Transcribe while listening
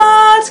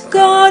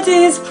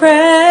His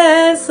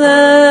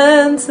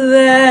presence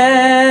there.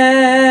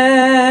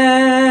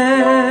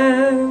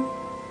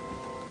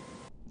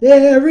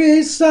 There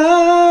is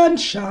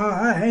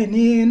sunshine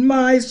in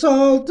my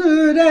soul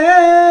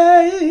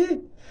today,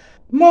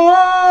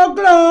 more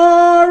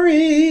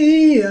glorious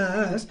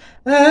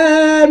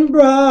and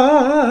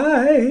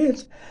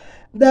bright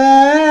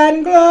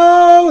than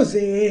glows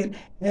in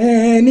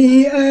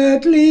any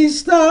earthly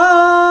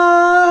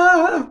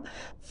star.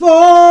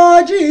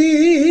 For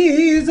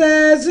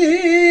Jesus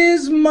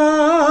is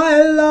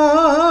my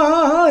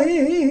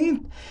light.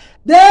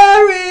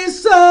 There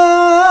is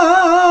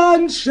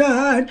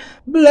sunshine,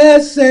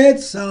 blessed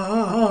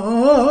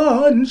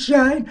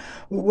sunshine,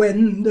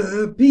 when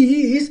the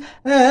peace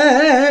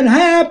and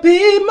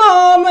happy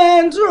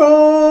moments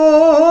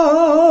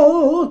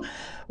roll.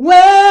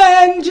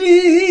 When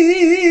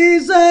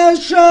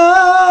Jesus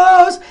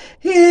shows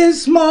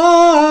His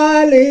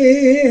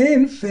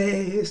smiling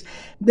face,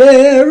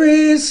 there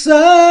is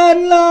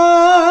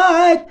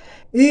sunlight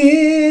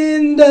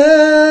in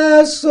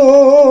the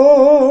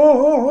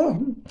soul.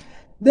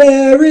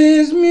 There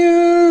is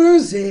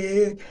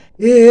music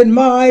in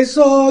my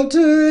soul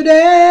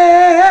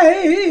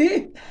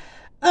today,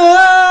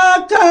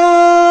 a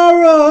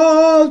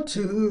carol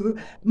to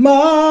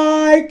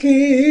my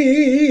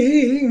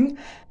King.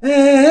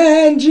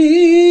 And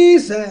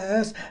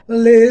Jesus,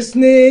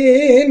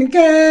 listening,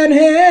 can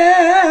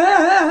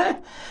hear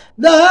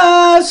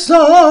the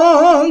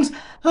songs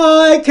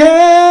I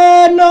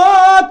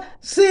cannot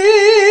sing.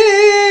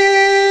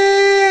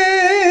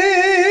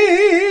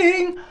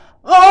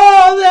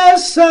 Oh, the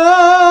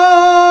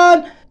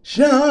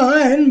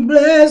sunshine,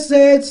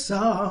 blessed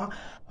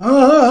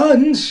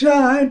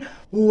sunshine,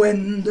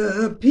 when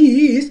the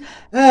peace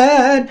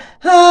and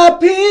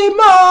happy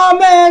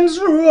moments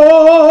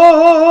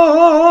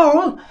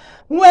roll.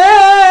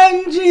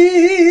 When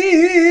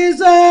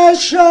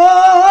Jesus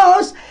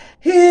shows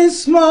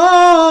His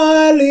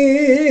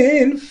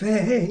smiling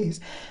face,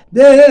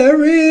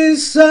 there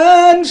is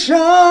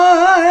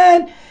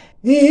sunshine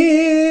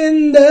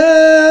in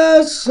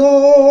the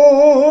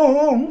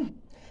soul.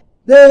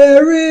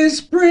 There is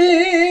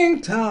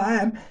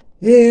springtime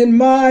in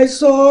my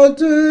soul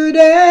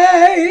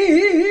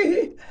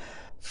today,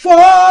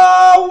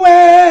 for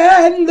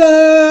when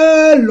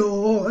the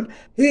Lord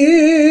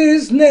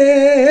is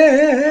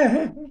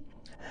near,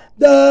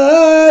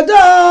 the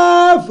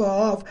dove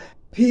of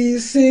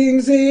peace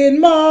sings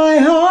in my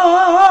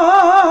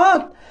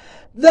heart,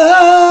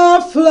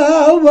 the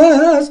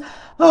flowers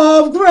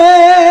of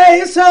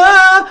grace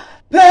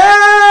appear.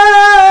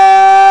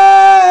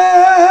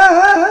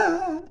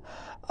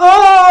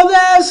 Oh,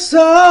 the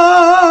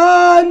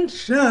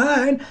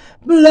sunshine,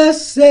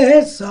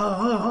 blessed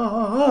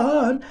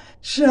sunshine,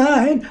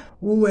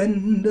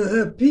 when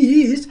the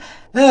peace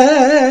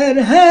and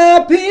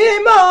happy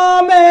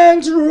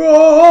moments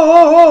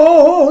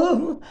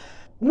roll.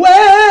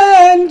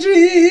 When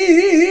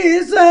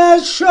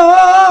Jesus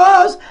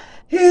shows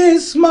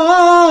His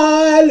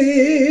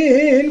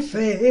smiling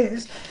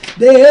face,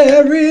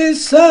 there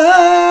is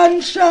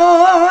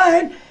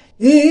sunshine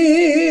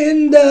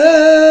in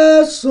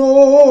the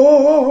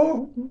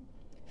soul.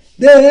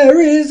 There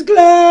is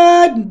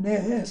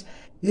gladness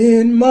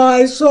in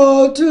my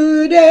soul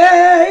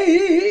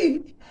today,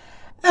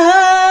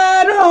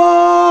 and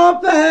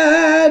hope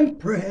and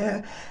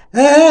prayer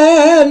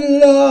and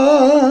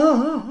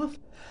love,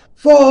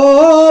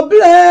 for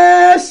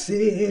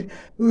blessing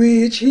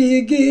which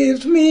He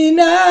gives me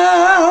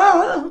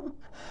now,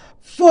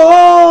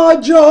 for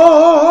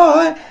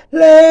joy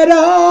laid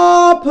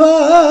up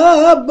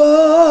above.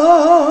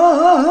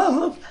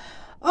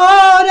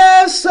 Oh,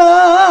 the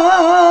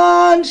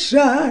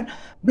sunshine,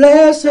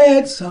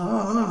 blessed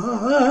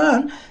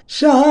sunshine,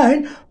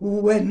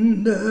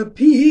 when the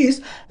peace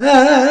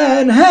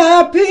and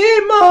happy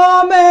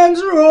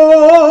moments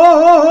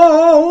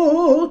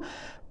roll.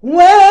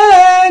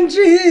 When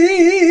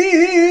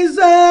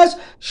Jesus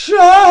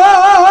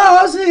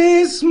shows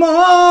His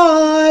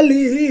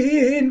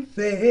smiling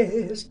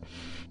face,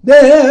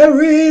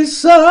 there is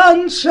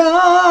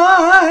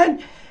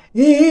sunshine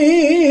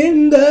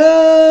in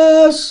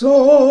the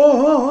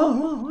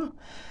soul.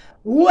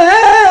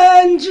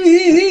 When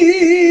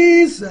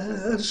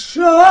Jesus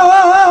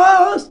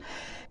shows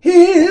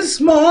His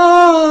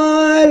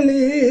smiling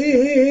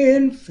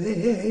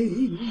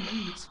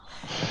face,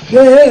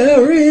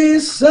 there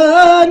is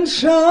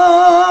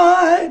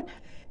sunshine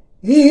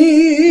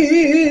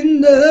in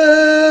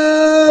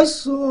the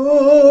soul.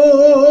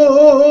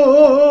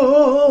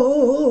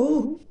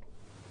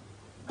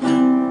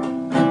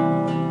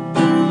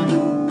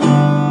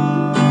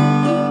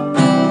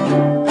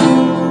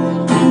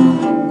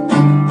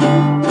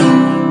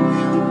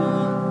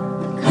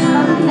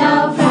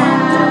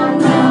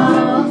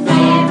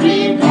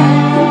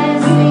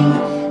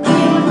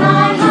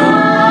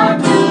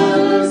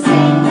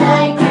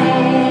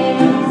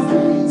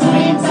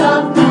 Streams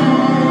of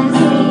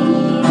mercy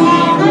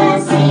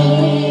never cease.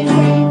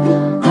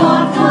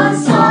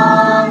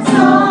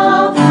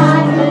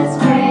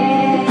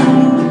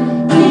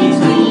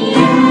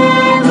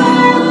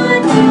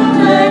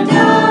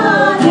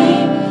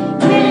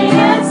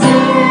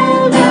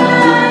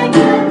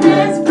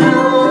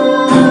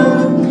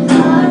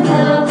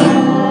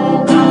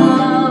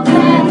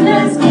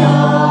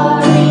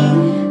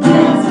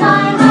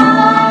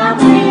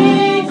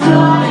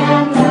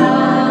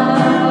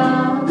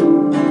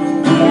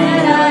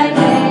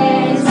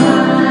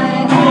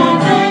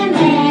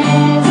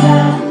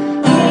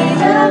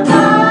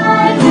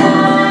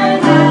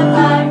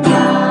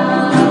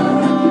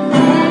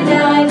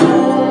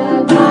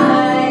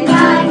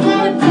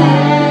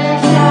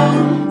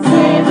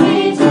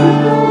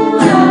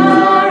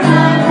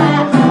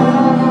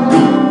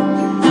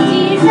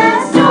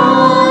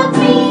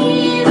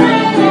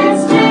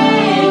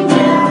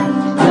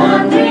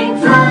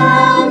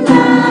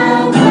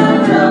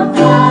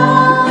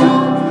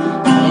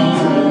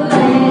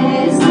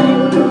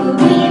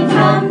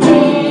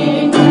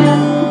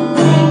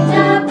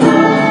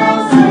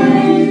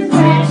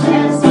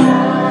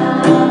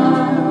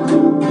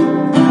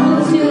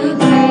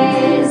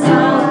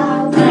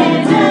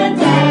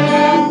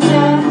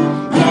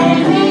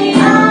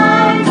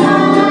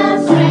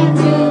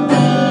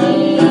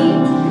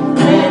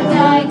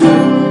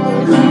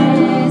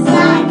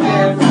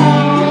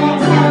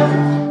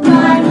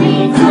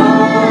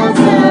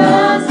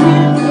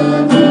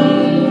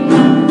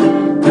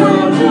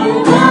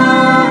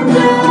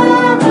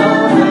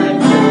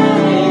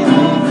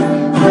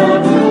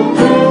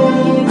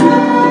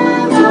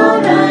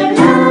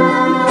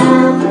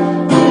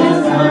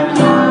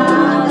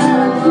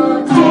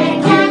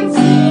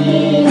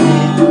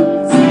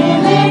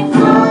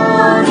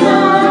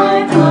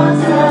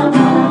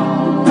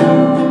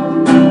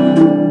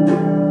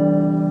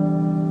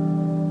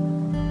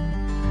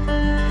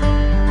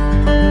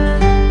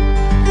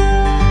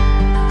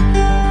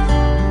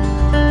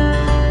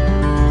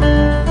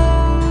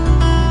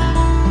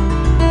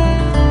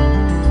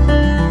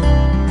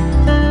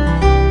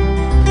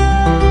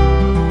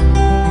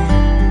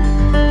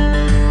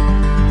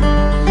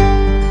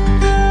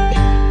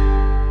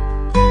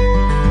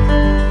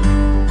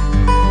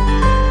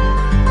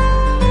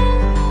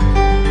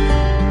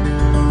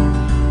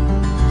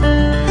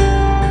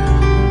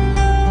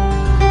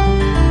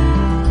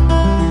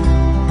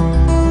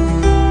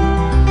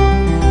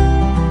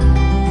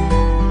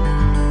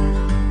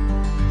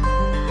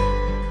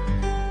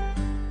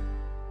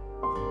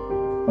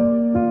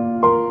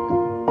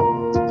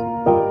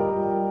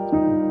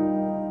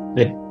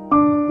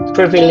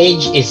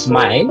 privilege is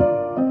mine,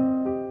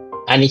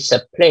 and it's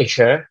a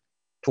pleasure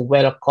to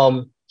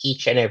welcome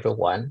each and every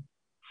one.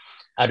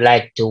 I'd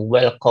like to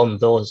welcome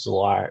those who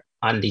are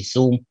on the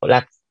Zoom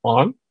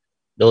platform,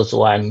 those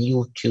who are on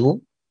YouTube.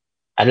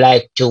 I'd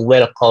like to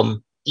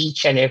welcome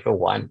each and every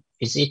one,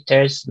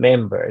 visitors,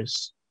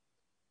 members.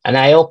 And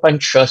I hope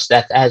and trust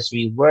that as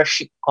we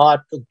worship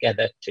God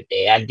together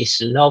today on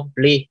this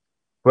lovely,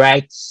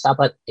 bright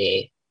Sabbath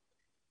day,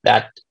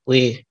 that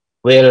we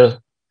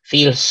will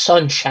feel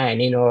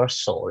sunshine in our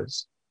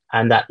souls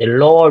and that the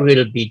Lord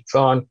will be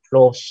drawn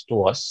close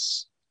to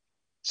us.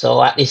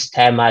 So at this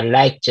time, I'd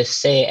like to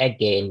say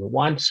again,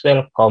 once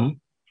welcome,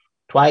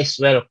 twice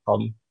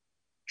welcome,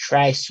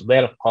 thrice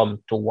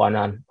welcome to one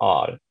and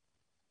all.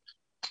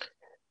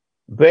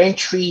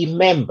 Braintree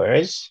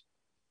members,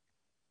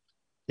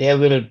 there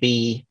will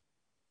be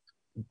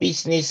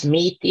business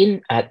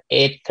meeting at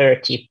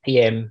 8:30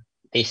 p.m.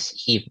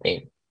 this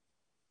evening.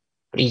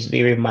 Please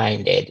be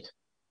reminded,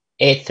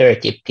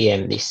 8:30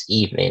 p.m. this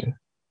evening.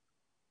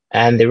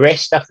 And the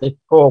rest of the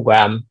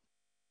program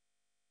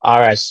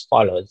are as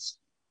follows.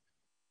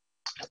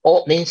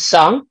 Opening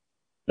song,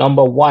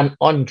 number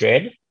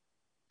 100,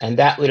 and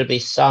that will be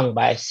sung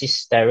by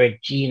Sister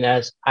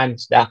Regina's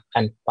Ansdak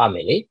and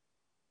family.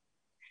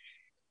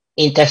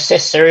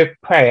 Intercessory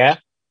prayer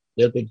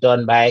will be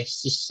done by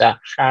Sister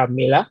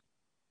Sharmila.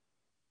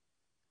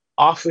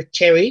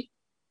 Offertory,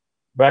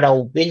 Brother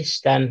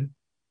Winston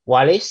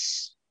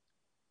Wallace.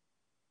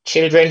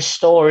 Children's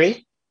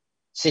story,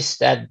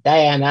 Sister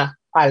Diana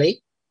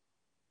Pally.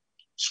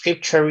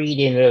 Scripture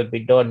reading will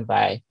be done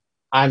by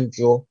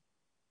Andrew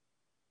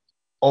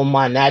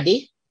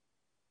Omanadi,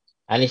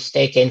 and it's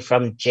taken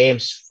from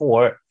James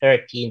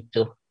 4:13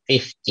 to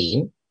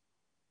 15.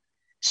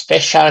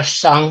 Special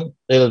song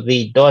will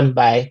be done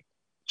by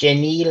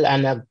Janelle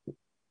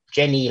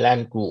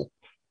and group.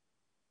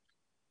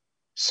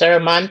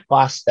 Sermon,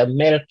 Pastor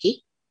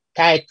Melky,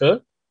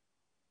 title,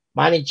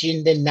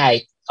 Managing the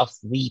Night of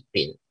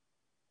Weeping.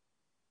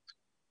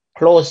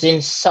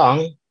 Closing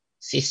song,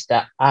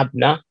 Sister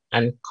Abner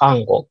and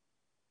Congo.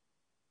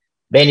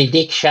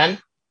 Benediction,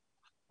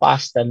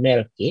 Pastor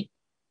Melky,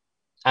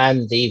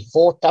 and the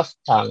vote of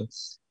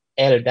thanks,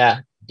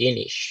 Elder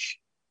Dinish.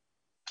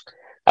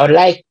 I would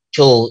like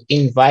to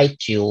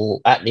invite you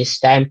at this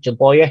time to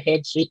bow your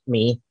heads with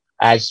me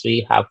as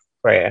we have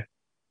prayer.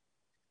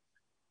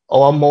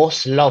 Our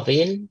most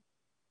loving,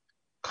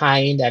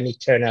 kind, and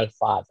eternal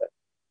Father,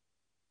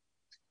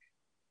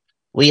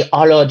 we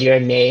honor your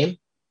name,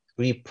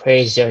 we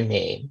praise your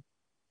name.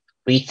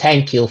 We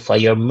thank you for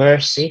your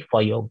mercy,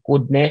 for your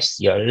goodness,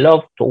 your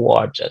love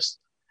towards us.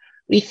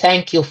 We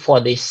thank you for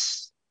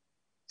this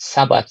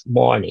Sabbath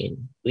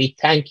morning. We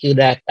thank you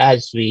that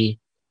as we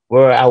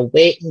were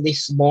awake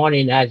this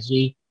morning, as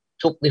we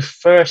took the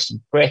first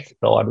breath,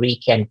 Lord, we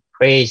can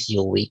praise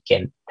you, we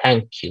can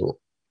thank you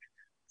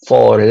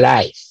for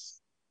life.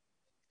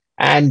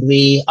 And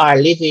we are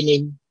living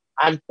in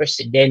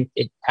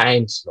unprecedented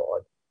times,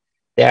 Lord.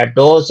 There are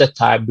those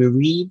that are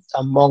bereaved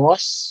among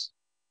us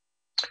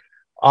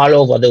all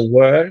over the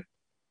world.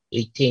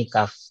 We think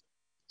of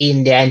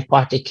India in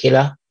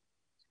particular.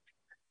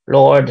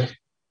 Lord,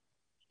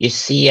 you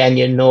see and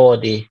you know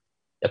the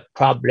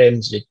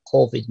problems with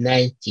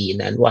COVID-19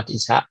 and what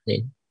is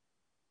happening.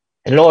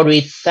 And Lord,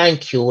 we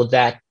thank you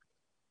that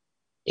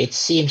it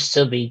seems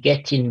to be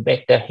getting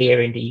better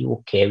here in the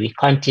UK. We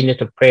continue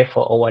to pray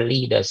for our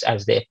leaders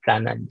as they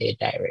plan and they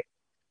direct.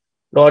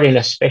 Lord, in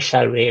a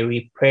special way,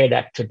 we pray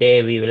that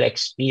today we will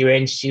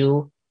experience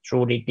you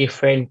through the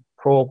different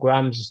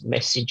programs,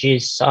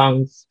 messages,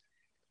 songs.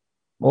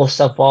 Most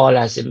of all,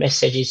 as the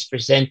message is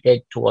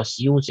presented to us,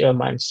 use your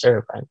man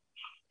servant.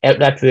 Help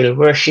that we'll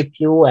worship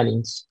you and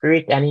in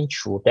spirit and in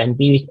truth, and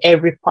be with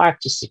every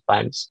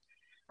participant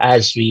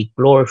as we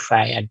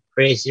glorify and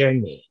praise your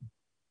name.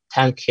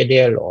 Thank you,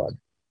 dear Lord.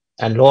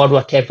 And Lord,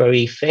 whatever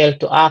we fail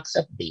to ask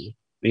of thee,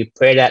 we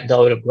pray that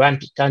thou will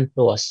grant it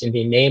unto us in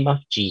the name of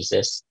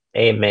Jesus.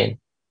 Amen.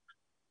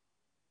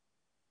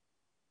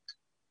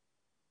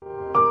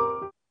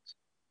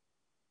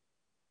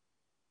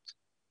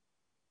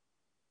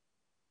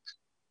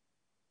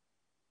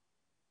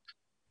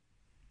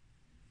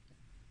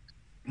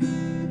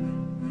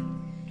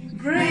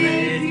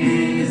 Great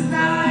is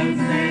thy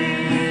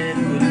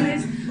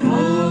faithfulness,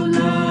 O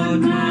Lord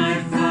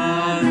my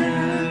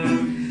Father.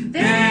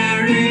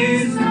 There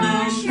is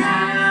no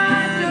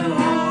shadow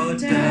of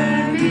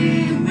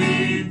turning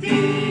with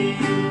thee.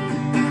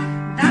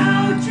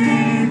 Thou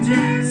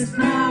changest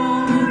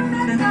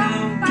not, the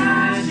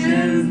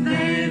compassions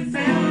they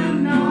fail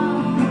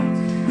not.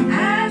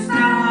 As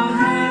thou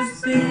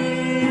hast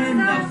been,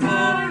 thou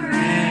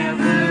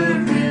forever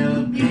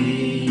will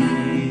be.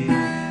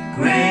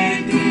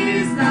 Great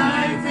is thy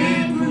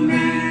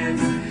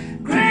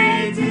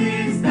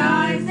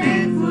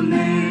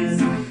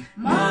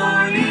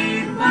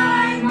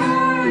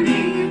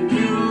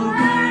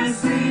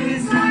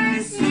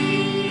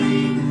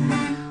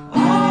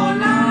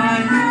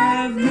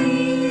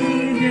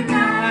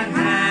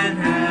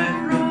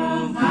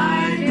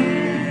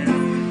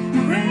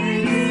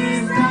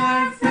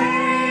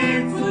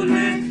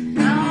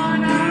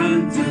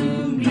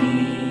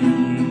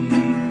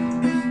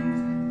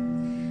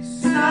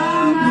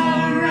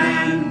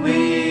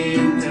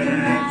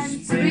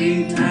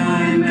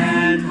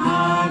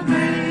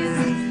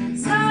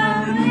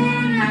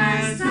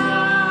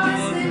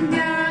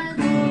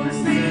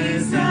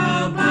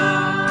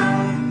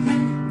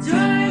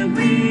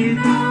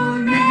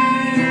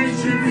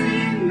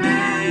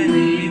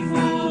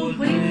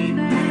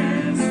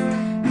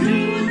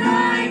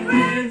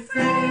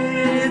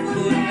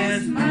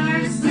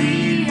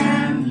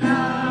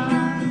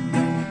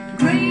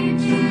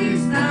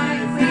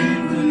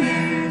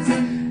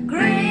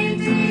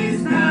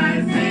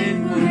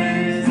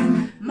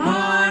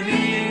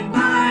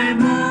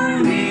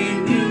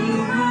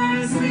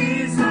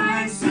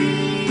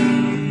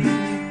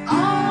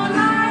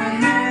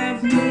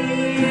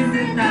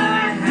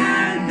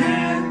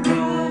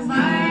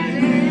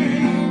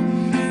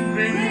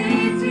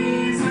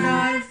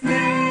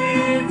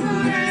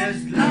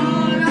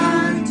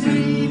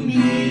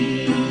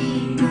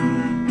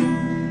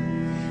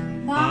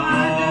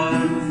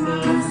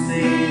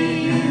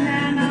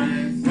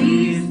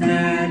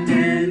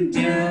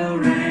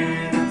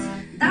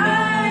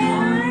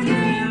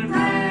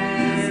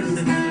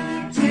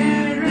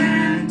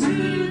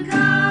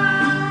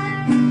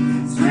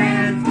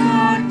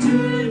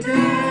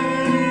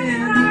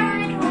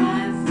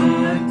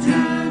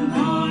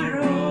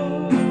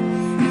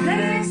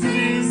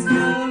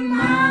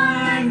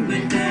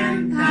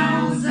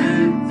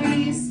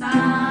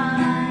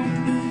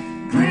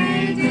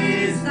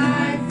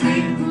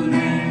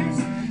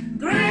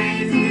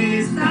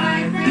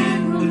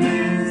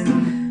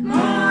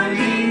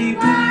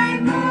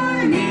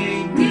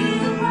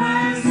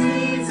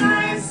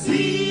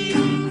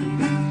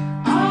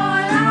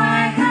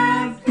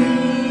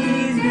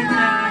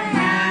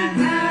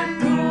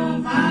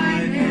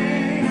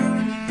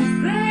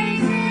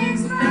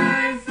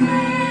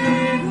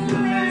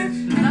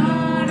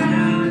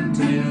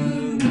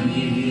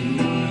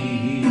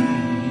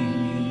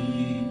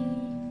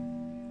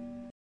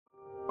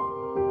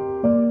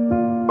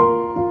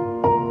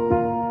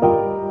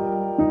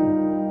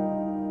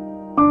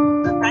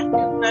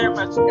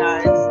much,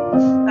 guys.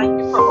 Thank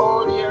you for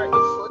all your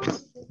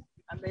inputs.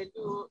 And they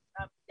do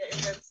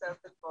getting themselves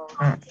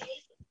involved.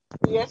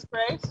 Yes,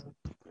 Grace?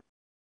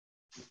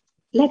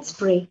 Let's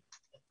pray.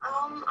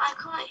 I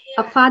can't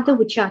hear. Our Father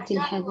which art in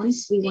heaven,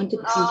 we want to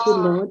thank you,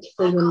 Lord,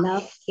 for your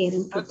love, care,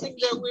 and I think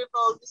that protection. we've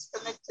all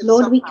disconnected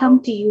Lord, we somehow.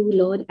 come to you,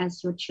 Lord,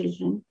 as your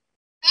children,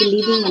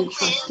 believing and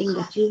trusting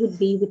that you would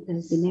be with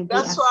us in every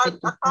That's why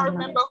aspect I of our can't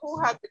remember life.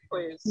 who had the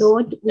quiz.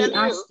 Lord, we Can you?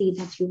 ask thee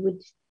that you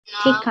would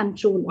take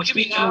control of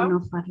each one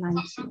of our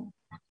lives, Lord.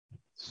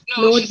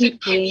 Lord, we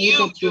pray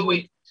that you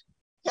would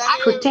Can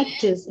you?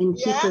 protect us and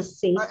keep Yeah? us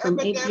safe from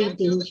Evan every Dale,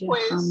 do the danger,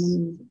 quiz. harm,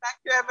 and evil. Thank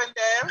you, Evan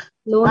Dale.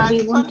 Lord, we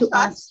And want to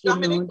fun facts. ask you,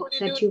 Dominic, Lord, could you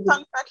that do you fun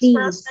would facts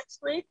for us please, next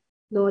week?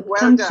 Lord, Well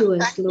come done. to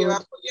us, Thank you. Lord, I'll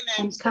put your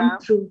and names come down.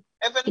 through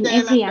Evan in Dale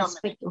every and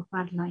aspect Dominic. of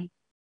our life.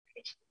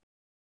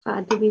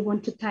 Father, we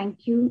want to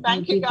thank you and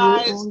Thank you, give you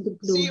guys. all the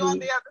See you on glory.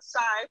 the other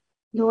side.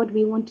 Lord,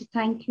 we want to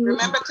thank you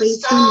Remember and to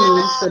praise study your name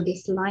this. for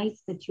this life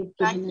that you've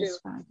Thank given you. us,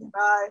 Father.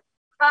 Bye.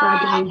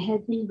 Father in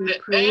heaven, we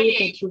pray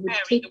that you would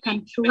take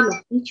control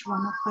of each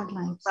one of our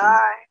lives. Lord.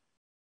 Bye.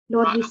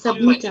 Lord, we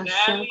submit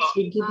ourselves,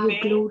 we give you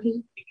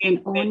glory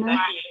and honor,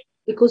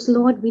 because,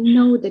 Lord, we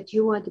know that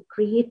you are the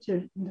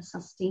creator and the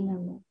sustainer,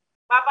 Lord.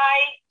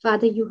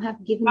 Father, you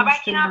have given us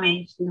the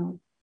life, Lord.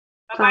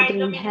 Father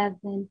in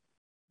heaven,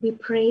 we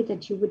pray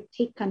that you would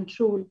take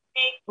control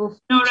of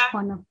each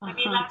one of our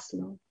hearts,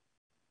 Lord.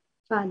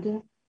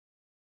 Father,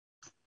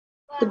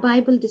 the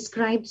Bible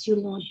describes you,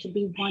 Lord, to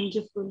be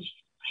wonderful,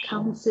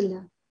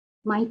 counselor,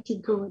 mighty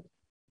God.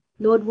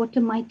 Lord, what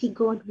a mighty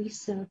God we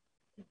serve.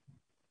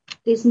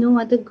 There's no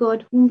other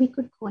God whom we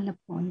could call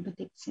upon but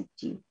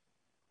except you.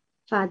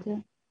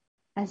 Father,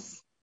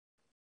 as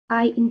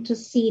I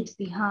intercede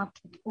behalf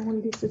of all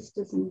the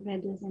sisters and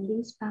brothers and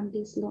these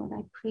families, Lord,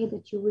 I pray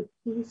that you would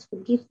please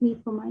forgive me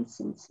for my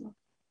sins, Lord.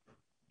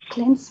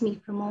 Cleanse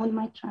me from all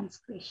my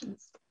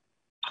transgressions.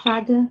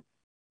 Father,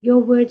 your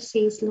word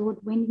says, Lord,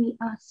 when we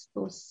ask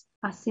for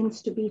our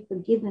sins to be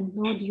forgiven,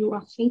 Lord, you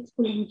are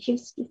faithful and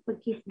just to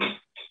forgive me.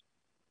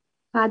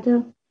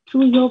 Father,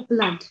 through your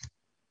blood,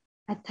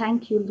 I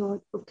thank you,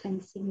 Lord, for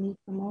cleansing me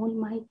from all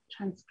my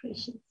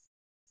transgressions.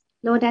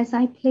 Lord, as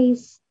I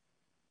place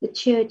the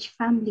church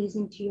families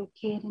into your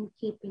care and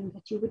keeping,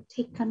 that you would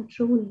take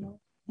control, Lord,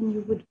 and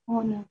you would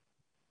honor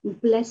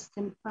and bless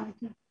them,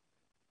 Father.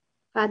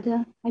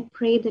 Father, I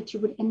pray that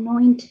you would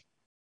anoint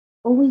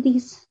all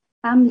these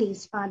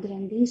families, Father,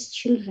 and these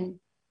children,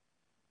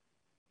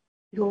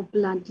 your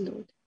blood,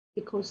 Lord,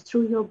 because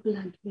through your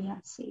blood we are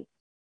saved.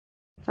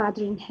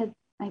 Father in heaven,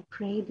 I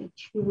pray that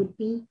you would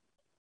be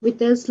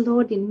with us,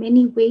 Lord. In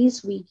many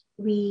ways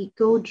we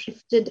go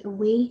drifted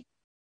away.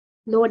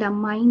 Lord, our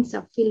minds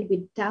are filled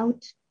with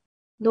doubt.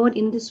 Lord,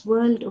 in this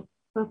world of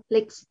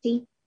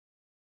perplexity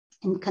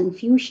and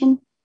confusion,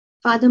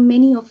 Father,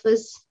 many of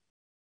us,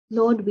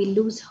 Lord, we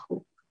lose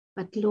hope.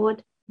 But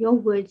Lord, your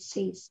word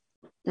says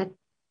that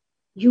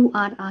you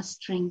are our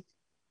strength.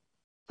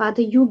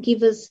 Father, you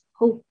give us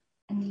hope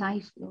and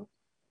life, Lord.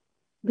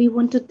 We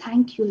want to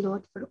thank you,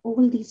 Lord, for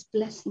all these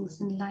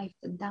blessings in life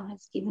that thou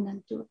hast given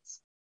unto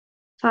us.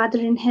 Father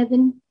in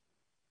heaven,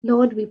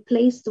 Lord, we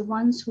place the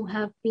ones who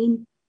have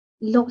been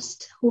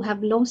lost, who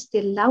have lost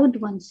their loved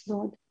ones,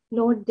 Lord.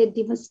 Lord, they're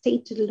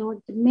devastated,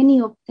 Lord.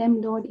 Many of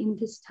them, Lord, in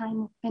this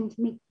time of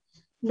pandemic,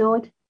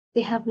 Lord,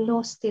 they have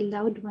lost their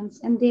loved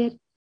ones and they're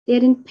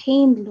in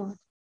pain, Lord.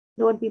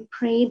 Lord, we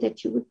pray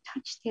that you would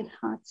touch their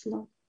hearts,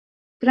 Lord.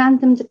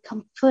 Grant them the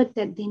comfort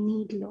that they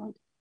need, Lord.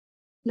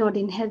 Lord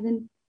in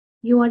heaven,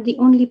 you are the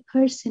only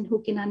person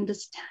who can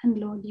understand,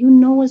 Lord. You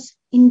know us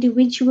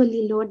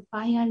individually, Lord,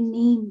 by our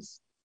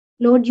names.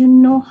 Lord, you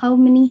know how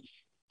many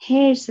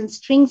hairs and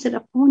strings are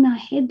upon our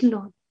head,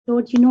 Lord.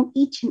 Lord, you know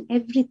each and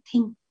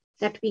everything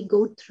that we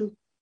go through.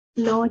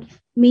 Lord,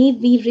 may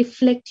we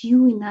reflect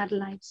you in our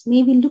lives.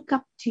 May we look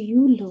up to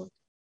you, Lord,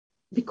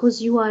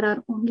 because you are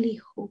our only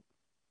hope.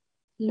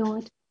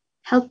 Lord,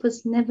 help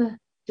us never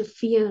to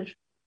fear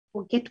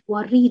or get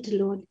worried,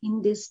 Lord,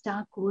 in this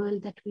dark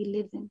world that we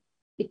live in,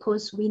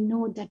 because we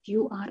know that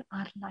you are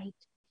our light.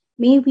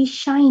 May we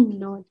shine,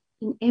 Lord,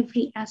 in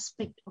every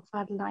aspect of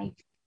our life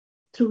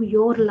through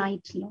your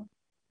light, Lord.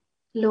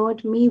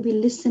 Lord, may we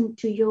listen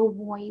to your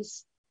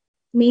voice.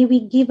 May we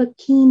give a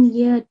keen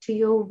ear to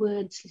your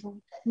words,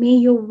 Lord. May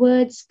your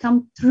words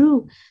come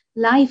through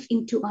life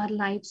into our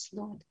lives,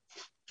 Lord.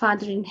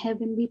 Father in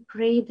heaven, we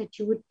pray that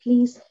you would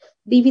please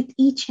be with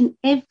each and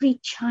every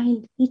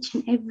child, each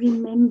and every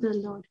member,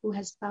 Lord, who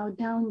has bowed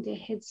down their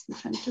heads in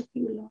front of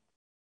you, Lord.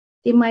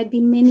 There might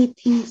be many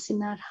things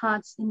in our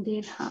hearts, in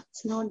their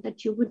hearts, Lord,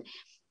 that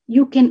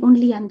you can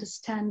only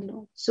understand,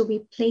 Lord. So we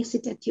place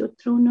it at your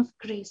throne of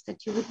grace,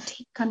 that you would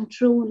take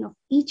control of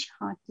each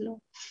heart,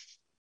 Lord.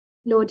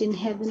 Lord in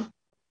heaven,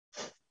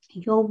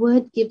 your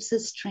word gives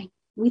us strength.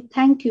 We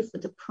thank you for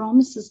the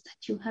promises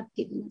that you have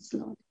given us,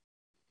 Lord.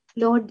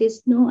 Lord,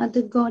 there's no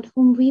other God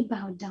whom we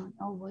bow down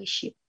or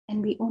worship,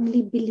 and we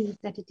only believe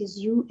that it is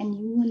you and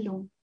you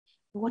alone.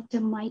 What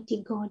a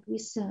mighty God we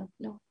serve,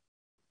 Lord.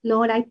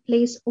 Lord, I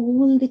place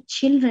all the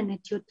children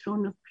at your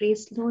throne of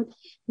grace, Lord.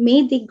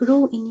 May they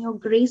grow in your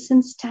grace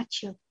and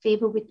stature,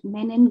 favor with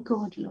men and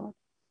God, Lord.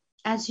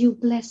 As you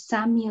bless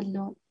Samuel,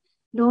 Lord.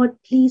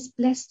 Lord, please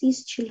bless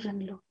these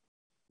children, Lord.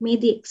 May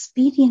they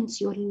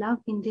experience your love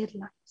in their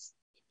lives.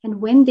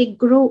 And when they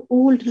grow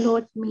old,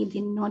 Lord, may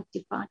they not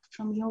depart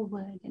from your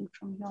word and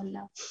from your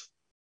love.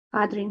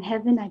 Father in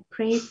heaven, I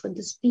pray for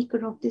the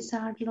speaker of this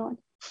hour, Lord.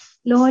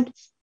 Lord,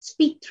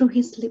 speak through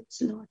his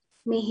lips, Lord.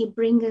 May he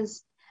bring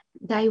us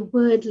thy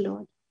word,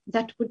 Lord,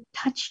 that would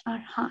touch our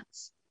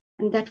hearts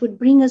and that would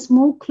bring us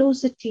more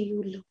closer to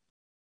you, Lord.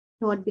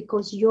 Lord,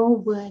 because your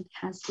word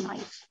has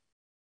life.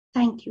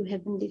 Thank you,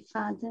 Heavenly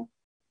Father,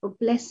 for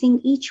blessing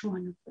each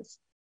one of us.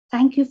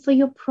 Thank you for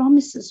your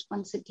promises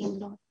once again,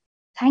 Lord.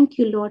 Thank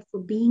you, Lord, for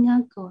being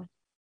our God.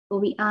 For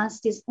we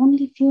ask these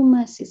only few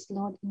mercies,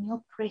 Lord, in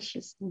your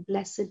precious and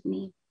blessed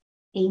name.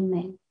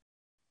 Amen.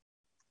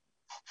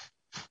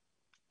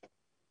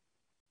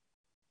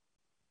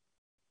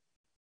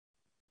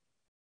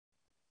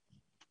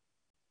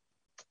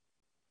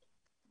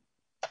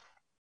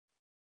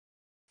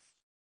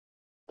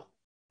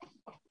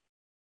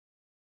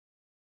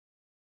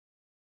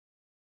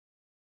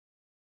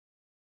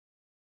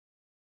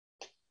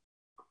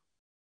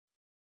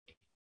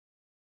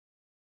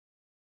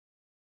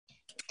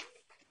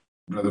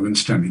 Brother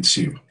Winston, it's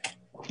you.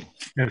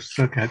 Yes,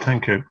 okay,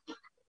 thank you.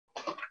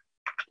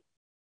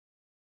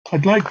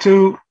 I'd like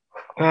to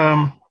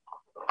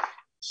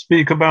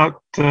speak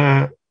about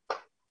the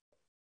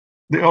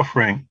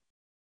offering.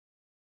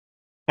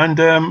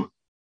 And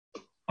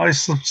I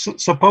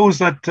suppose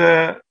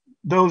that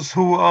those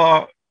who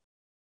are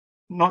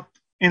not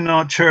in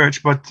our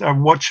church but are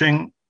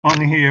watching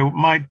on here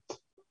might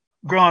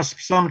grasp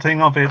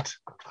something of it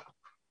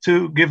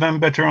to give them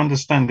better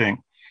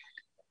understanding.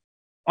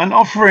 An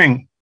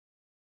offering,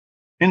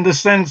 in the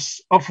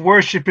sense of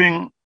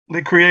worshiping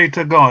the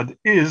Creator God,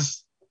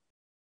 is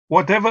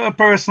whatever a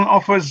person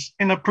offers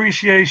in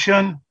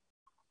appreciation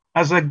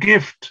as a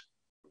gift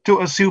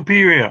to a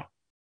superior.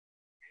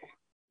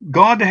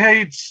 God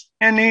hates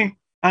any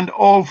and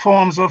all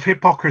forms of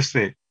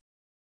hypocrisy.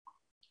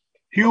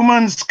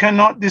 Humans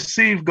cannot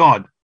deceive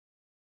God.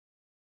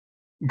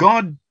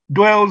 God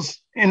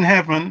dwells in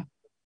heaven,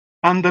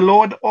 and the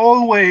Lord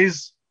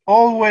always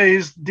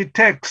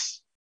detects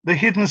the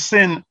hidden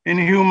sin in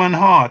human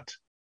heart.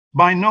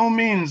 By no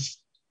means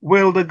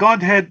will the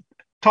Godhead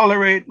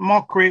tolerate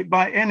mockery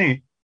by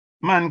any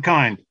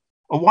mankind.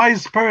 A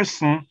wise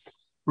person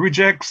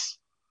rejects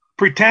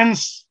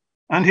pretense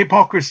and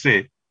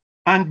hypocrisy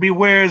and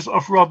bewares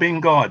of robbing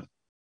God.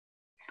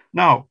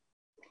 Now,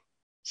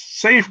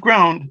 safe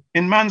ground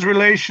in man's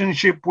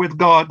relationship with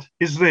God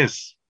is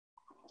this: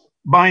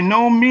 by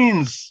no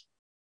means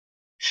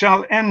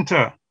shall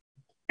enter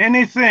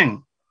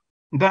anything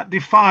that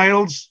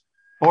defiles,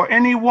 or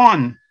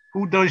anyone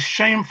who does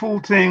shameful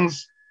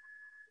things,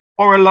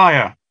 or a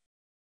liar.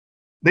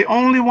 The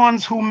only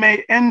ones who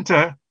may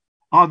enter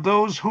are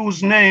those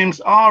whose names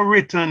are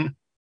written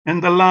in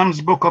the Lamb's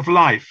Book of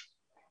Life.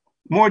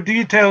 More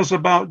details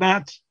about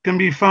that can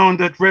be found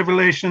at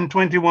Revelation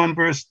 21,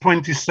 verse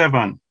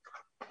 27.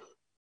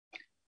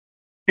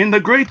 In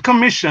the Great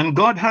Commission,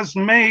 God has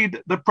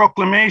made the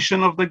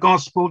proclamation of the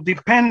gospel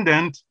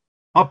dependent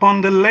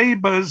upon the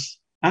labors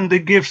and the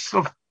gifts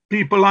of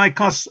people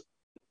like us.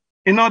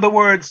 In other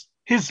words,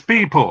 his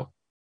people.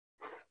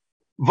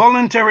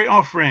 Voluntary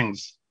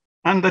offerings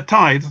and the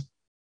tithe,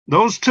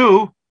 those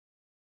two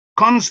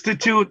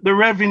constitute the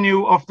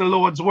revenue of the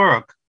Lord's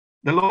work.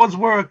 The Lord's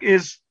work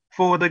is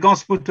for the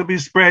gospel to be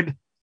spread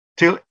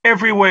till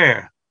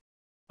everywhere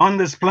on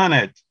this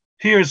planet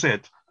hears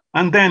it,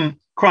 and then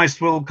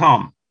Christ will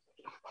come.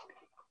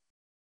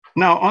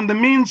 Now, on the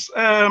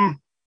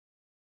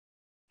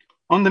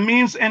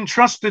means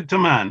entrusted to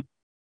man,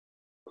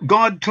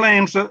 God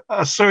claims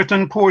a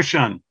certain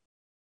portion,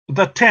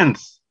 the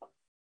 10th.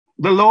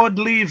 The Lord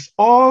leaves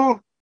all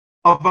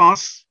of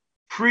us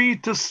free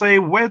to say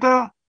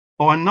whether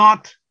or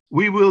not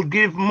we will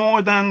give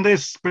more than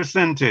this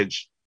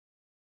percentage.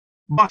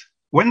 But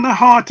when the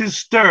heart is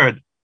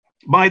stirred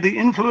by the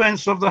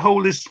influence of the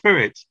Holy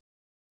Spirit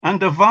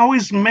and a vow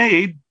is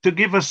made to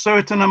give a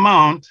certain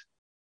amount,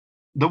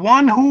 the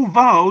one who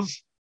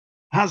vows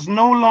has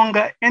no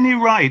longer any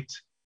right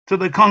to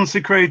the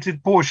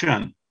consecrated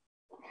portion.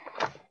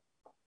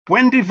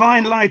 When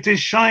divine light is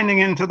shining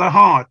into the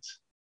heart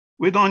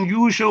with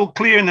unusual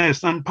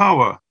clearness and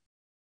power,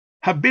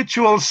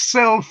 habitual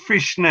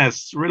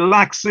selfishness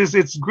relaxes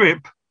its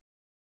grip,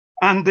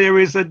 and there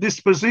is a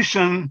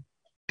disposition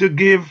to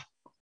give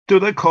to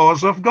the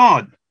cause of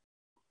God.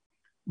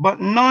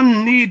 But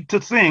none need to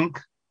think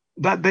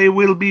that they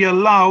will be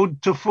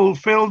allowed to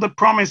fulfill the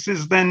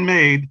promises then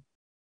made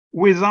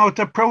without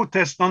a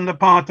protest on the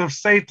part of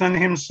Satan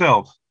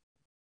himself.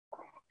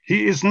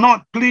 He is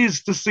not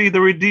pleased to see the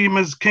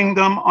Redeemer's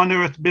kingdom on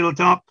earth built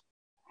up.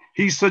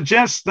 He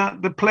suggests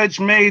that the pledge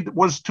made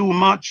was too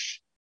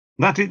much,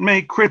 that it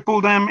may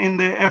cripple them in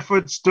their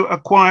efforts to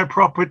acquire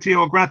property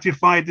or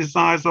gratify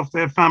desires of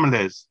their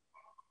families.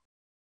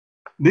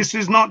 This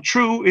is not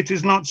true. It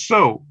is not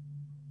so.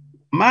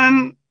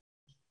 Man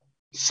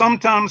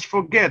sometimes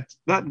forget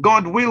that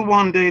God will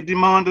one day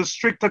demand a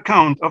strict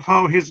account of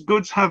how his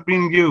goods have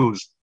been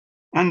used,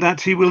 and that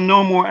he will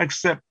no more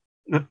accept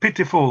the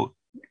pitiful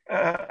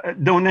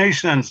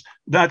donations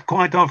that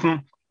quite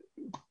often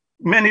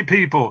many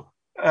people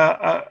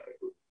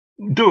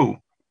do.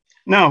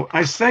 Now,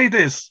 I say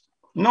this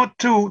not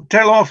to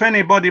tell off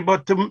anybody,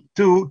 but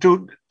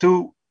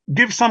to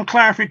give some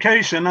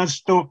clarification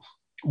as to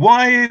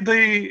why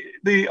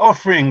the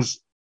offerings,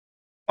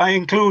 I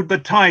include the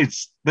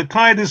tithes. The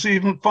tithe is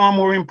even far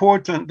more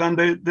important than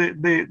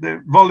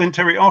the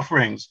voluntary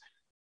offerings.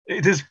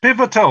 It is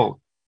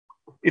pivotal.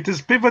 It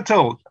is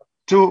pivotal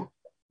to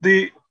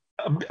the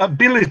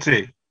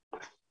ability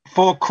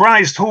for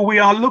Christ, who we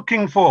are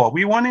looking for.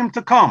 We want him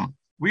to come.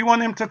 We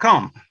want him to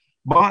come.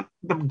 But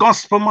the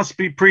gospel must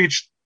be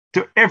preached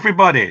to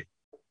everybody.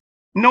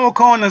 No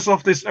corners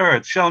of this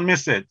earth shall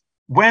miss it.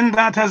 When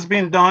that has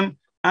been done,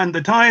 and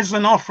the tithes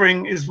and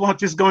offering is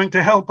what is going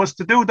to help us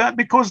to do that,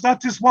 because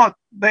that is what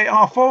they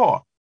are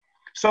for.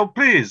 So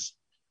please,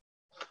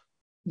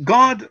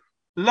 God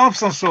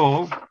loves us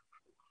all,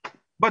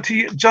 but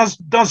he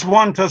just does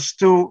want us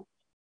to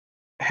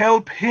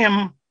help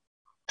him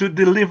to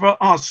deliver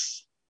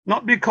us,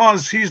 not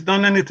because he's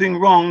done anything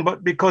wrong,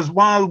 but because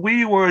while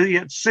we were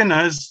yet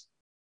sinners,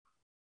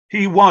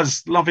 he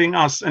was loving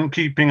us and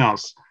keeping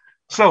us.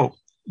 So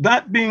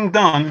that being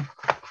done,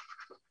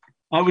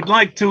 I would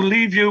like to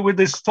leave you with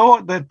this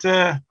thought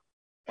that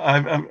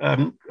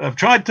I've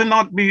tried to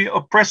not be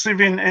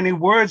oppressive in any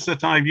words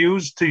that I've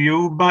used to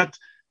you, but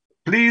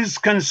please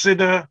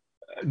consider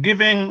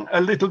giving a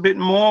little bit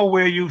more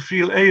where you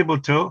feel able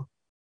to.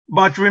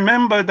 But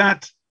remember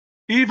that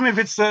even if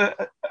it's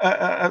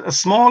a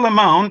small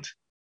amount,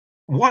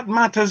 what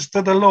matters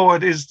to the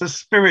Lord is the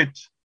spirit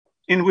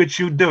in which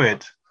you do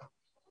it.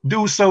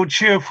 Do so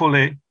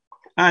cheerfully,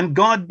 and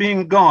God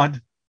being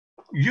God,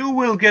 you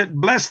will get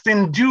blessed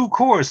in due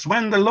course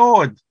when the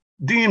Lord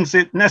deems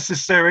it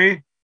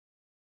necessary,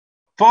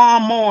 far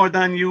more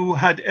than you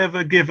had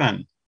ever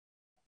given.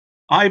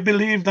 I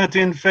believe that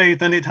in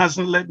faith, and it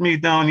hasn't let me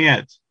down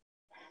yet.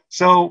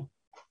 So,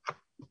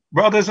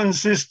 brothers and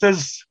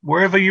sisters,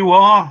 wherever you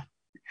are,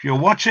 if you're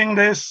watching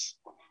this,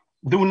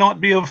 do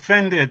not be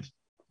offended,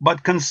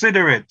 but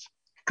consider it.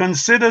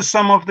 Consider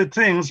some of the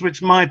things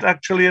which might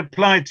actually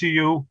apply to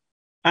you,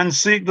 and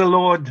seek the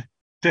Lord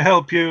to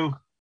help you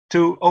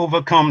to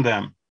overcome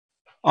them.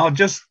 I'll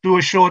just do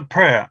a short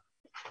prayer.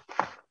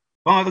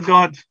 Father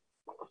God,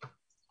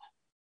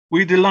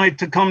 we delight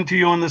to come to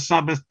you on the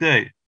Sabbath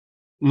day.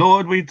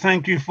 Lord, we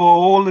thank you for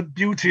all the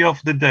beauty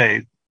of the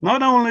day.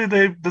 Not only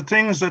the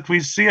things that we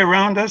see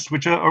around us,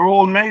 which are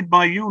all made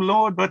by you,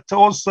 Lord, but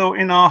also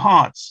in our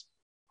hearts.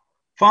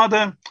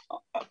 Father,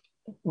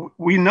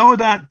 we know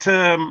that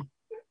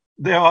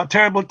there are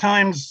terrible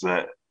times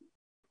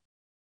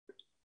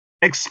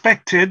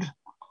expected,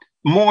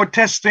 more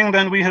testing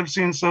than we have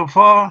seen so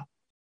far.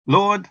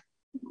 Lord,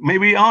 may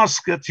we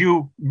ask that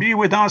you be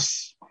with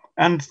us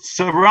and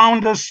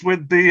surround us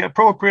with the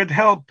appropriate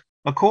help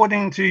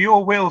according to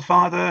your will,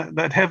 Father,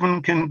 that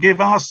heaven can give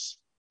us.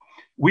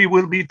 We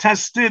will be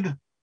tested.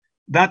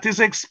 That is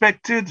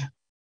expected,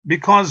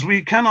 because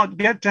we cannot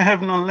get to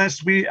heaven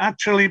unless we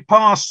actually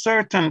pass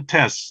certain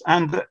tests,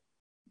 and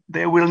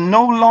there will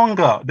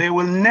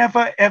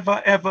never,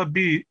 ever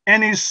be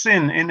any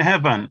sin in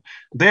heaven.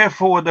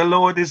 Therefore, the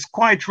Lord is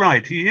quite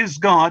right. He is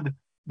God,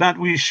 that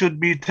we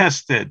should be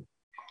tested.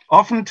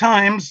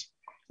 Oftentimes,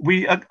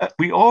 we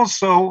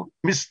also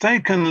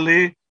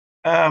mistakenly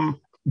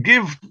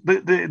give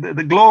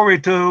the glory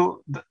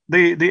to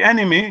the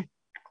enemy,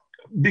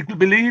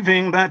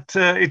 believing that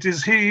it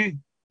is he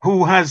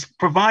who has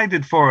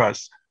provided for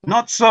us.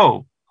 Not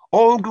so.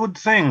 All good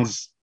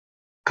things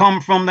come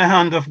from the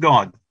hand of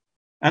God.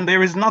 And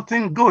there is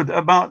nothing good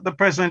about the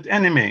present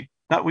enemy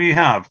that we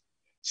have.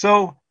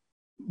 So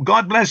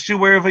God bless you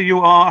wherever you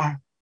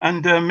are,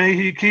 and may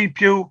he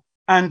keep you,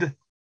 and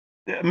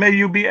may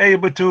you be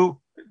able to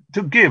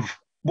give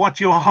what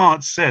your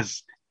heart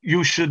says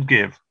you should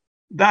give.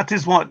 That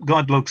is what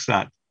God looks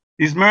at.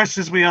 His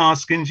mercies we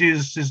ask in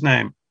Jesus'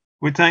 name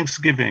with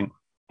thanksgiving.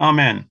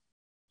 Amen.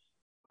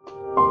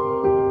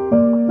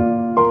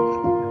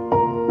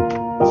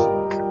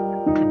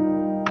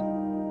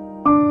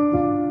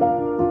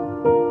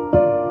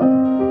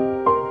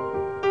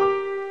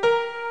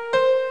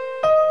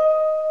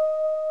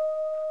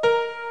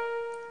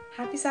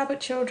 Happy Sabbath,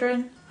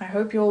 children. I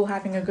hope you're all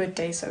having a good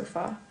day so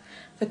far.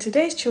 For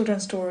today's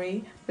children's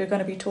story, we're going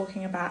to be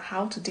talking about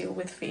how to deal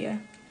with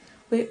fear.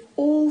 We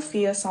all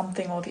fear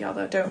something or the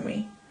other, don't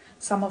we?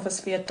 Some of us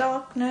fear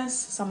darkness,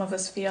 some of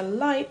us fear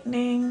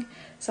lightning,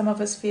 some of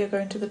us fear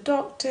going to the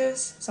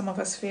doctors, some of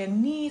us fear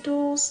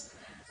needles.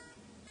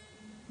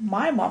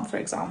 My mom, for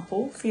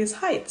example, fears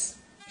heights.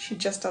 She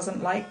just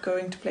doesn't like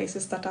going to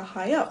places that are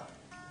high up.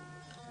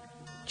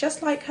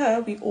 Just like her,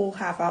 we all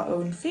have our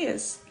own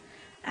fears.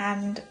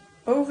 And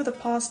over the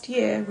past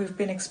year, we've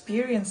been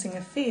experiencing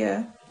a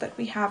fear that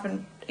we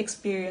haven't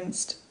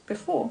experienced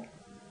before.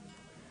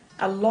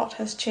 A lot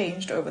has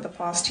changed over the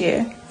past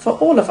year for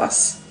all of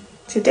us.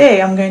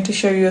 Today I'm going to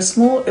show you a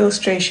small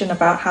illustration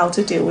about how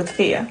to deal with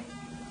fear.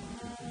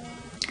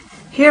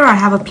 Here I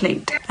have a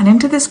plate, and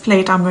into this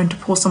plate I'm going to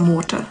pour some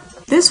water.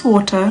 This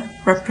water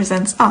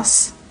represents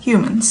us,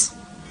 humans.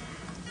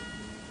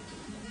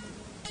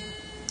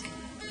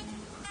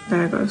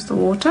 There goes the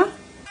water.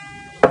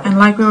 And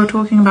like we were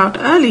talking about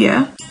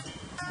earlier,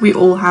 we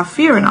all have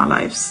fear in our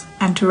lives.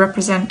 And to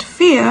represent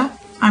fear,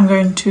 I'm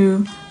going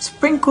to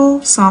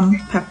sprinkle some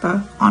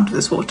pepper onto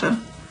this water.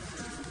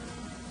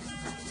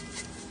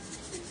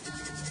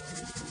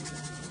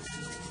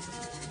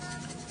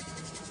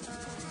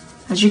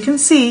 As you can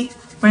see,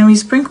 when we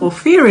sprinkle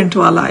fear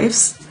into our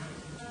lives,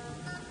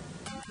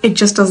 it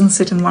just doesn't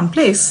sit in one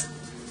place.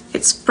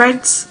 It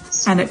spreads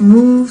and it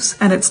moves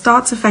and it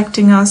starts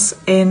affecting us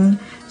in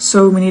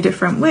so many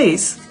different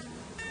ways.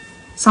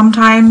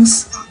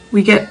 Sometimes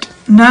we get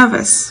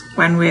nervous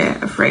when we're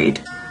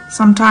afraid.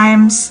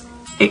 Sometimes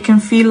it can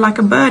feel like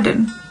a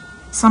burden.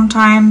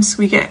 Sometimes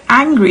we get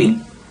angry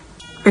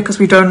because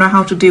we don't know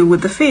how to deal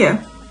with the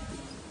fear.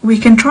 We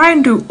can try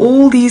and do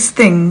all these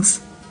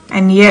things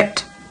and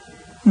yet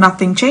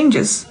nothing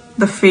changes.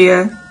 The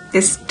fear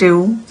is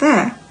still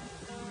there.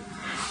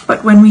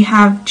 But when we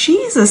have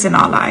Jesus in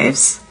our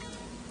lives,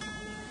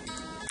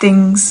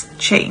 things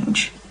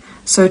change.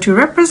 So to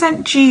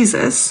represent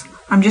Jesus,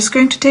 I'm just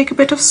going to take a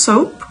bit of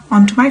soap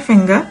onto my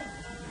finger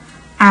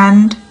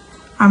and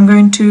I'm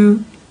going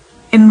to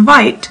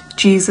invite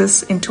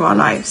Jesus into our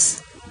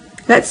lives.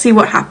 Let's see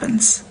what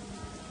happens.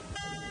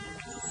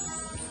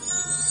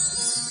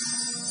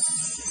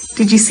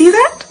 Did you see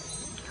that?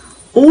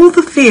 All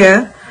the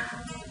fear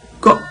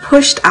got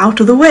pushed out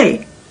of the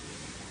way.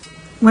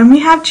 When we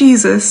have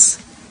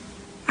Jesus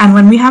and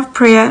when we have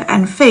prayer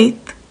and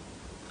faith,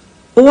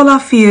 all our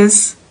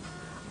fears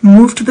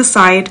move to the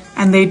side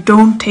and they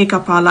don't take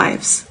up our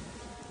lives.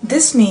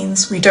 This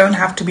means we don't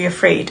have to be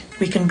afraid.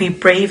 We can be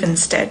brave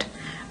instead.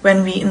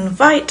 When we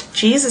invite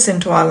Jesus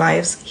into our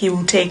lives, He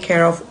will take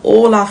care of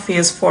all our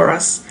fears for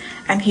us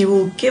and He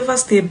will give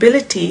us the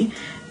ability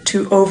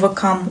to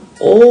overcome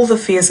all the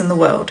fears in the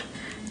world.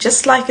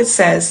 Just like it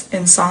says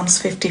in Psalms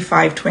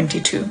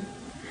 55:22.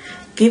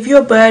 Give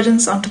your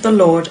burdens unto the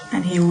Lord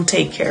and He will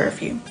take care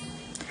of you.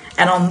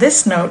 And on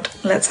this note,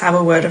 let's have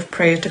a word of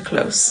prayer to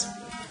close.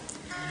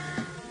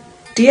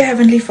 Dear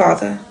Heavenly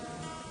Father,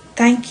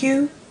 thank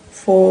you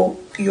for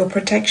your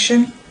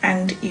protection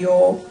and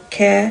your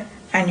care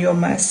and your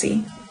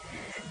mercy.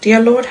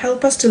 Dear Lord,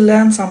 help us to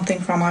learn something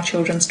from our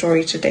children's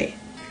story today.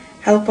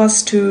 Help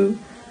us to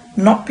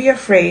not be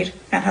afraid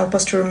and help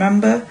us to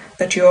remember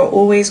that you are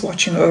always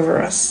watching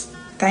over us.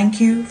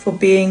 Thank you for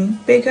being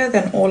bigger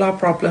than all our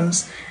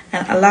problems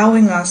and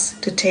allowing us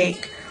to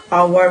take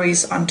our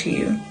worries onto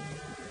you.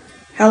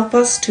 Help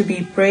us to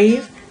be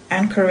brave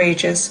and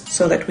courageous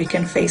so that we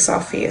can face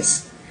our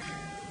fears.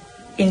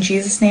 In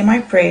Jesus' name I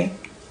pray.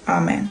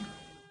 Amen.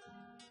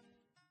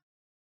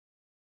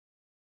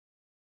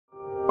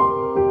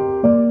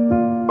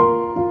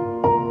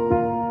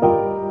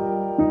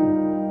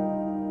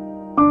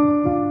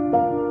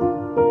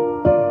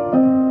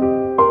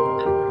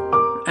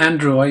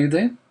 Andrew, are you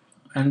there?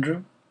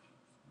 Andrew?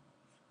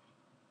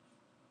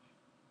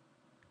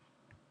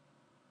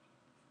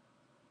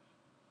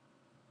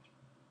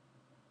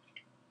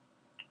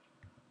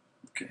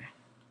 Okay.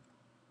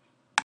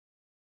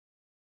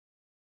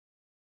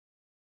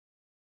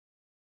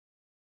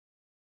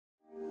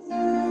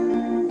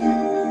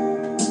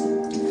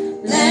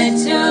 Let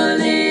your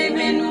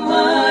living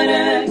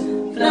water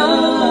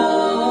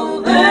flow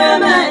over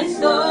my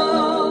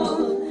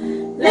soul.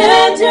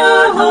 Let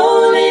your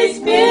Holy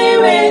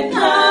Spirit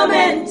come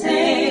and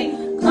take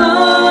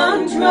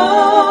control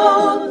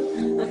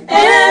of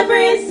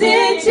every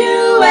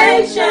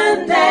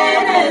situation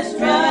that has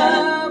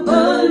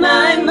troubled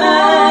my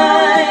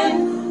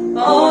mind.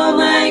 All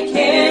my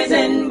cares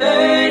and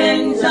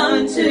burdens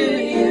unto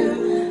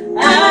you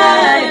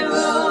I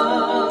roll.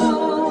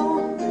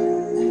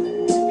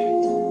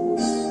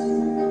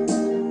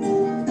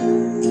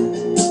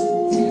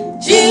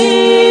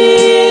 Jesus,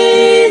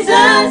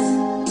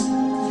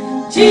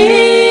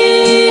 Jesus.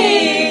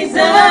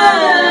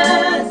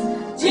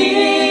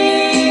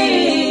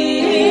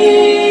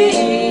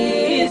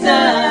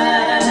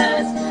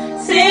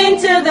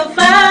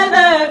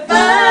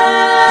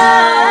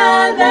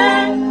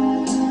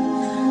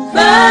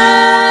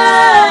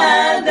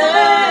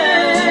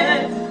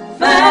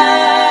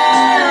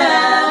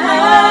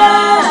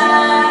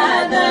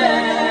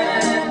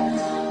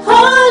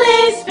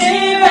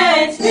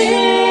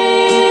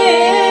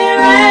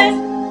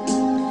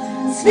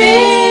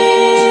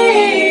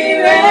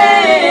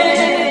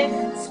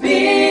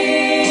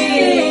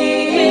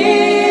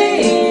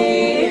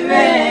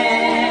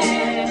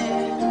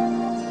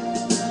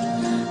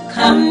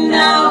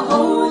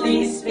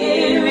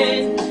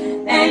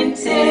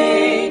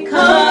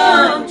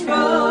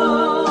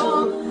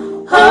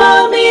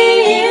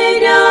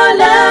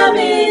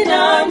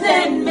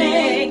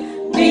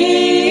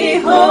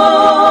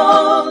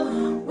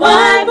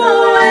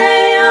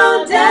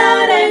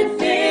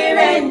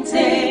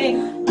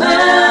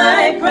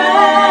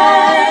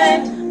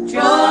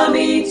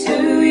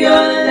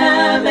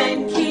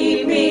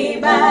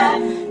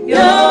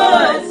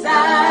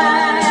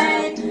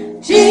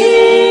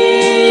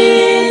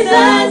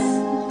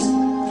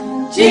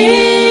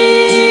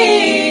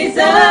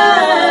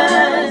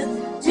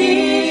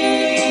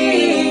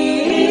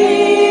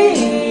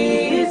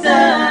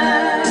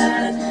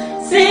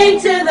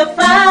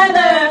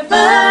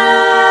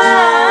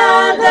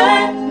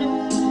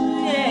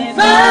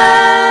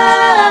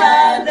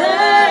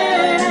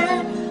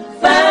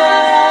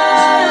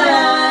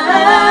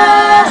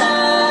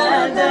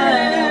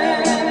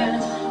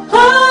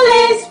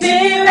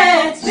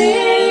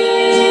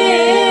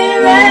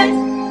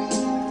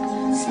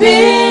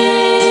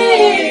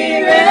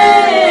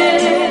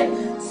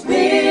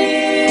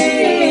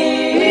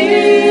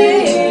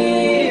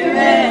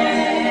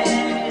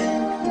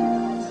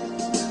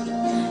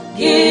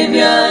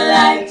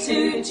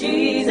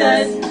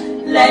 Jesus.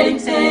 Let him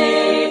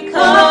take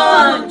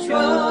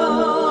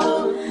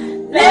control.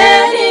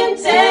 Let him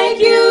take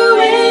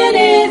you in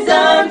his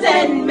arms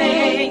and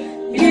make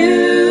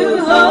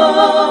you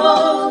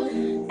whole.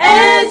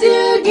 As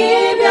you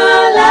give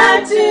your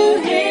life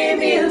to him,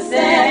 he'll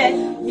set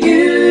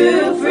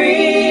you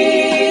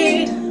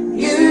free.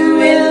 You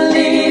will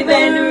live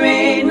and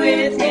reign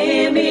with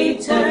him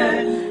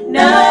eternally.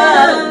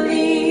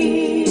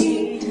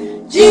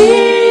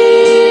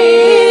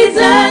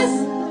 Jesus,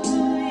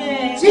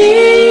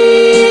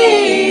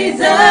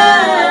 Jesus,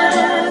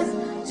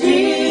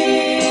 Jesus.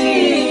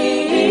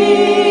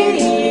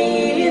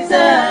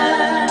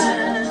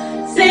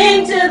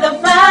 Sing to the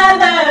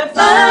Father,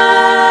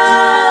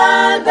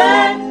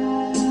 Father,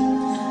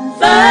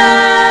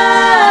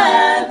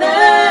 Father,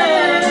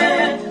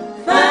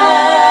 Father.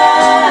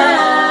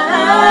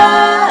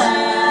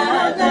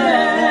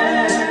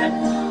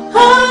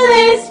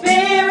 Holy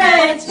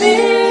Spirit,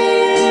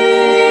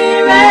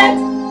 Spirit,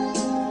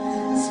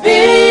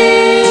 Spirit,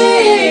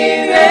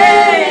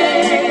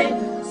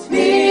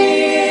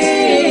 Spirit.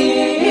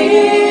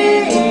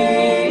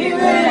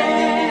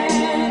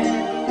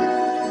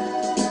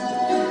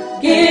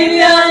 Give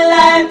your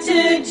life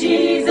to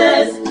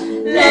Jesus.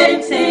 Let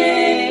him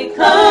take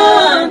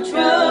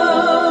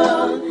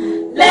control.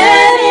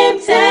 Let him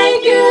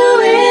take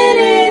you in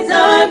his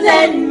arms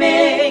and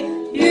make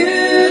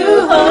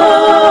you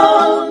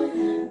whole.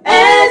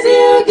 As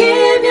you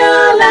give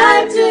your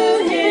life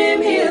to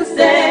him, he'll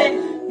set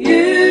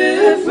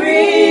you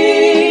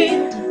free.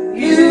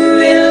 You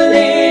will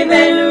live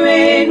and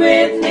reign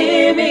with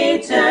him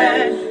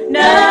eternally.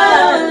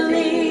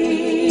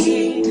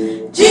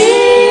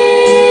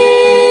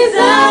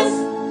 Jesus,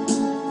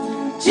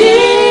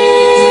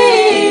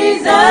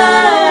 Jesus,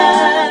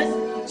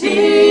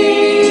 Jesus.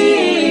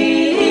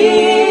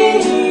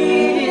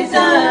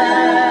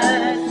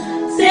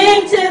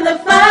 Sing to the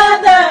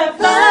Father,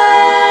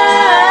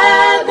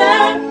 Father,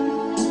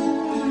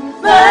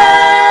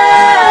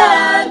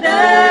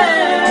 Father,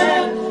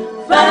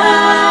 Father.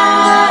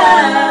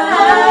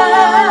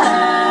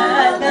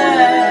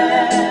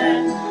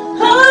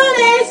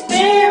 Holy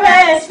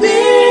Spirit,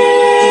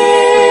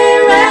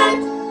 Spirit,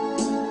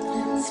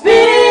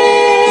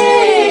 Spirit,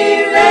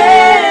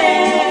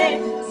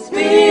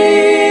 Spirit.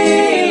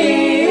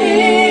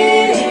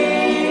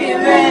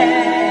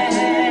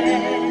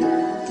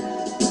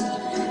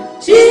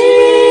 Jesus,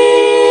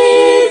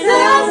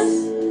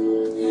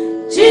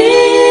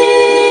 Jesus,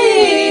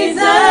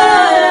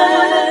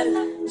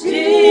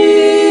 Jesus.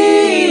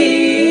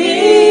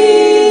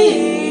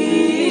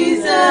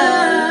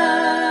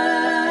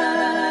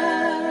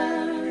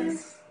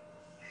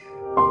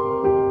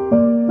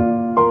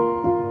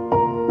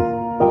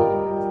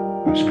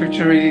 Our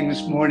scripture reading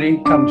this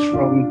morning comes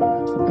from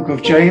the book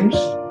of James,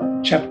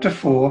 chapter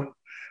 4,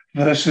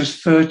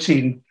 verses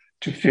 13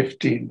 to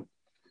 15.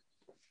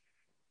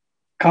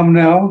 Come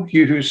now,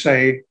 you who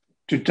say,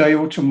 today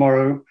or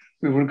tomorrow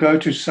we will go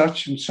to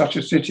such and such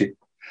a city,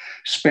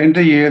 spend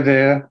a year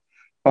there,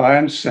 buy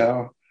and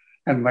sell,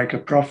 and make a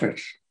profit.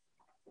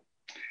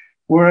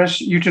 Whereas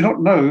you do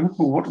not know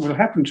what will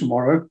happen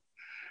tomorrow,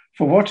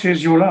 for what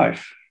is your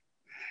life?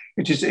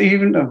 It is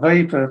even a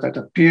vapor that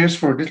appears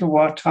for a little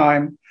while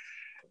time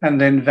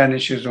and then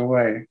vanishes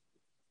away.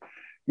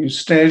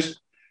 Instead,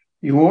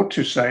 you ought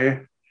to say,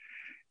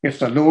 if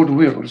the Lord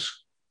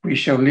wills, we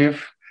shall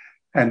live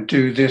and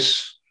do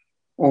this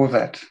or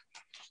that.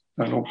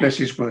 The Lord bless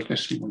his word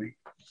this morning.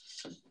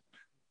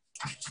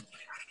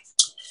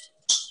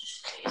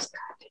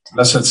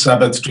 Blessed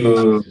Sabbath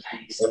to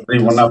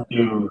every one of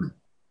you,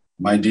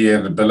 my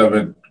dear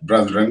beloved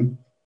brethren.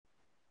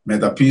 May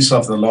the peace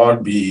of the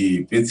Lord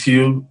be with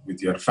you,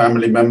 with your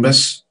family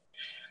members,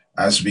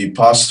 as we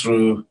pass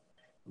through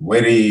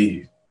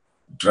very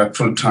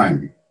dreadful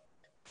time.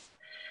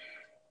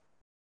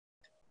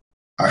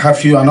 I have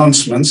few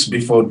announcements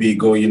before we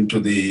go into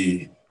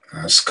the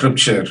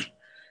scripture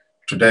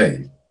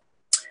today.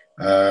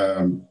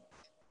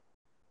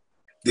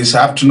 This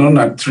afternoon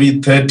at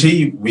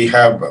 3:30, we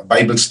have a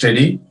Bible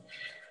study.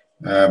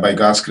 By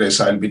God's grace,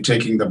 I'll be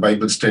taking the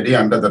Bible study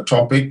under the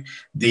topic,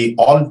 the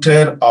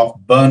altar of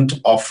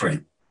burnt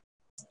offering.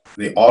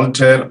 The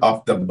altar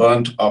of the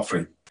burnt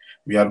offering.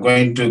 We are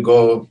going to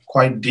go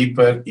quite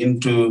deeper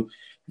into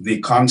the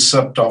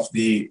concept of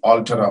the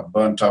altar of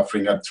burnt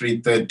offering at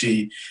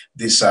 3:30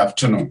 this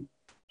afternoon.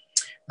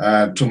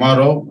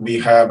 Tomorrow, we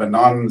have a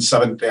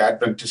non-Seventh-day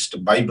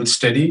Adventist Bible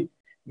study.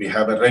 We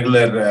have a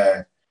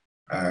regular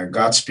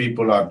God's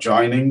people are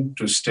joining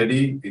to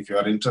study. If you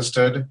are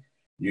interested,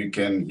 you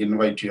can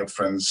invite your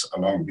friends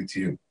along with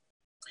you.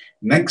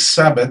 Next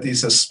Sabbath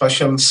is a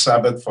special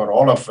Sabbath for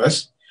all of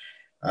us.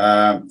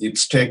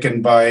 It's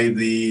taken by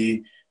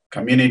the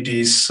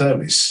Community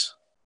Service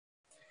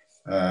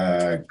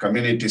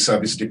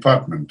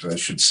Department, I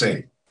should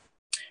say.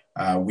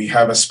 We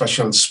have a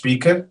special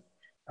speaker,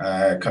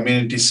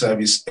 community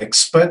service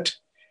expert.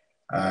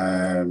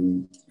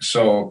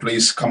 So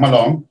please come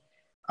along,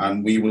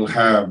 and we will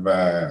have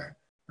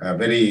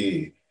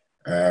very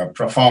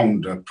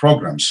profound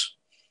programs.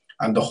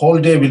 And the whole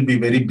day will be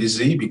very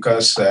busy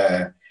because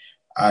at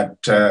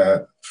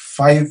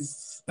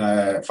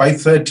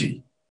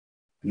 5:30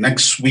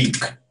 next week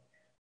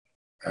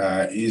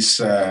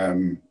is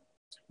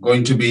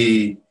going to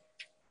be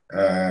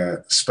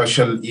a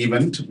special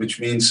event, which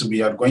means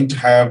we are going to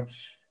have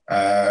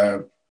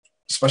a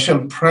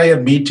special prayer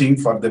meeting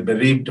for the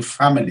bereaved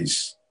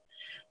families.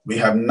 We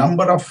have a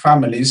number of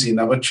families in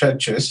our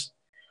churches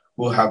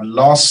who have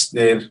lost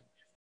their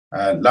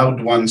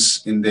loved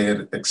ones in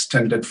their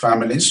extended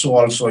families, so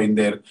also in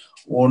their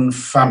own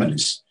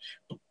families.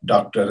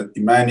 Dr.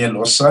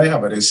 Emmanuel Osai,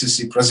 our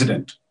SCC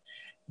president,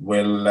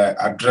 will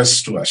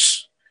address to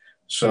us.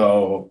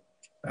 So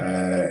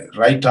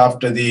right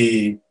after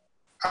the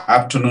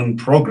afternoon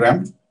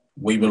program,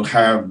 we will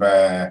have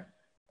a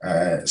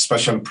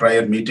special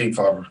prayer meeting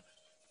for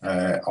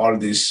all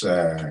these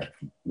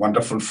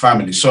wonderful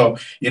families. So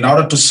in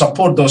order to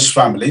support those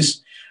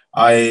families,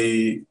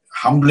 I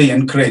humbly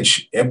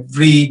encourage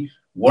every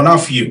one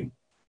of you,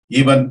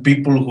 even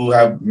people who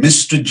have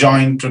missed to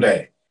join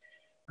today,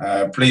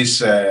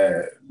 please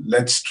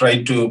let's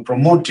try to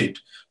promote it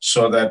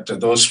so that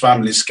those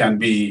families can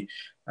be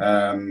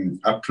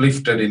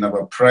uplifted in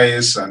our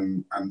prayers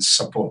and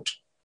support.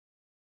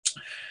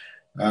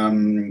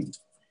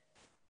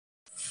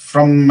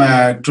 From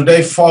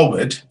today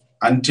forward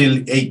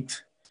until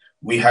 8th,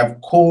 we have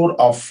Core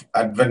of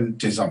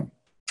Adventism.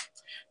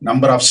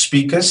 Number of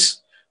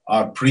speakers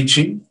are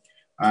preaching,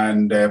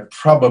 and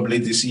probably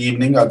this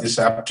evening or this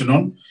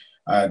afternoon,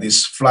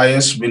 these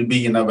flyers will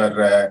be in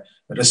our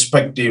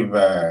respective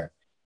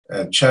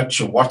church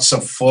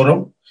WhatsApp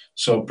forum.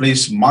 So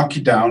please mark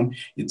it down.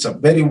 It's a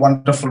very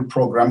wonderful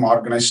program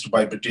organized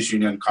by British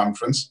Union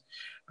Conference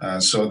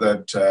so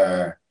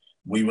that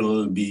we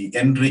will be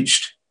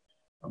enriched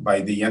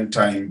by the end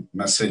time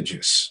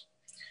messages.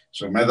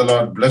 So may the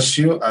Lord bless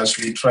you as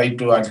we try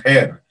to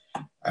adhere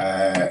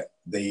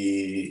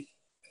the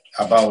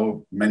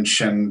above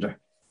mentioned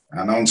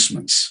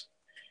announcements.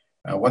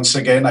 Once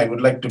again, I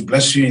would like to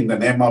bless you in the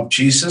name of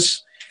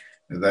Jesus,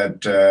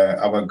 that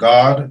our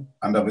God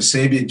and our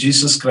Savior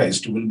Jesus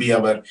Christ will be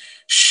our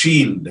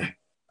shield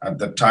at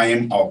the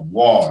time of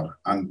war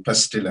and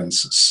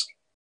pestilences.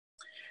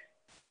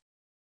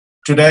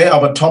 Today,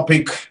 our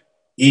topic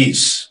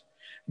is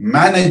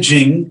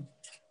managing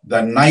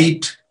the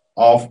night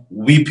of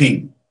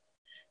weeping.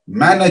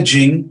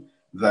 Managing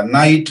the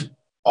night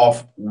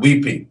of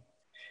weeping.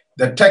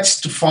 The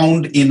text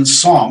found in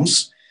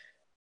Psalms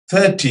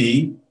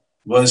 30,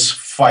 verse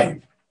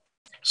 5.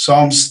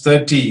 Psalms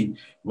 30,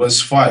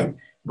 verse 5.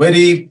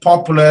 Very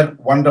popular,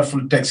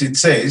 wonderful text. It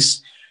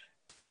says,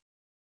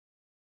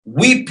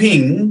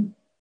 weeping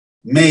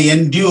may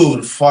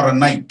endure for a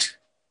night,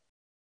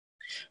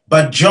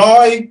 but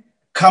joy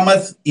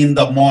cometh in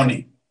the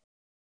morning.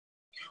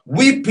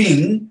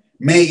 Weeping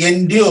may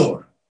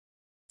endure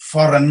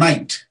for a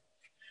night,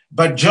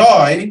 but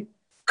joy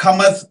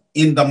cometh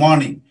in the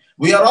morning.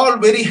 We are all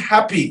very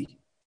happy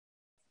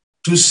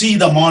to see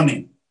the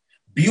morning.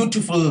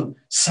 Beautiful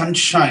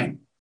sunshine,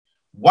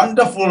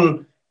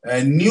 wonderful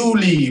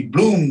newly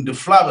bloomed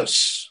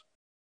flowers,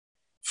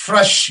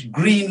 fresh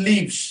green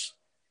leaves.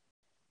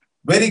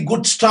 Very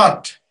good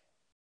start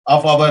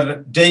of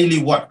our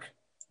daily work.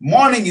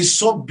 Morning is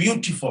so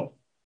beautiful.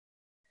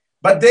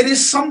 But there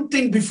is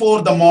something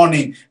before the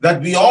morning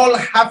that we all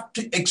have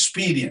to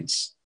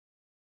experience.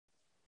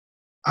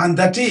 And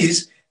that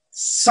is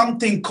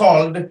something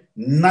called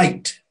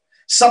night,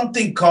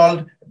 something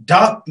called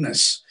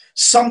darkness,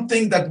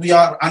 something that we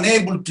are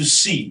unable to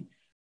see.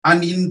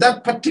 And in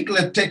that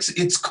particular text,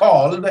 it's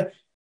called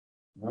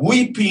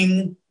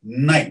weeping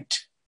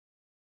night.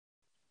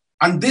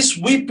 And this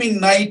weeping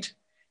night,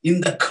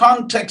 in the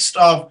context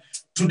of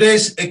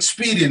today's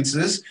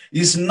experiences,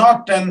 is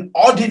not an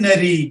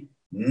ordinary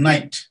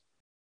night,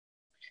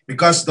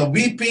 because the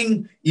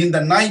weeping in the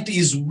night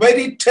is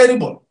very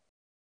terrible.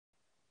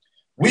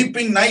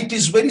 Weeping night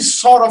is very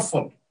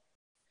sorrowful,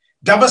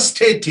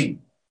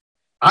 devastating,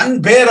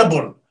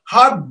 unbearable,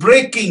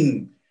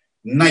 heartbreaking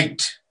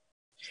night.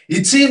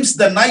 It seems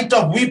the night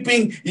of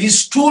weeping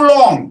is too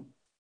long.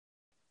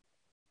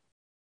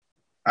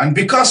 And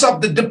because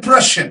of the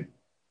depression,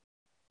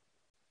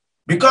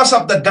 because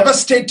of the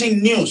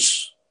devastating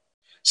news,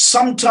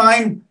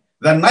 sometime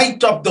the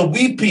night of the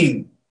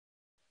weeping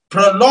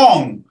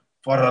prolong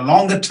for a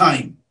longer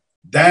time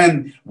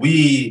than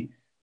we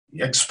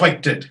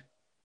expected.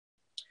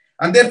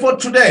 And therefore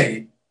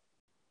today,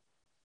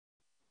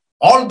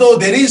 although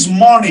there is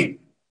morning,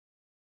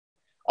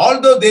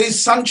 although there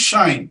is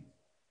sunshine,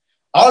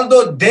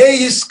 although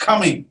day is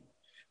coming,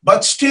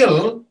 but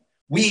still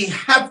we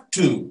have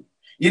to,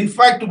 in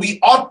fact, we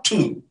ought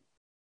to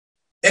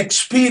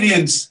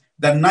experience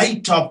the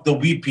night of the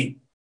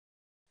weeping.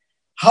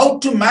 How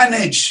to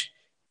manage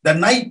the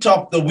night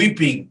of the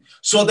weeping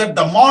so that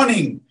the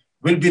morning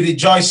will be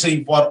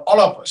rejoicing for all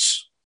of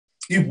us.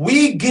 If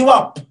we give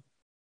up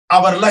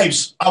our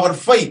lives, our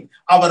faith,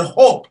 our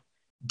hope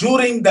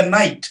during the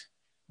night,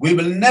 we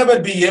will never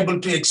be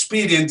able to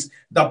experience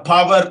the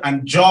power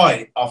and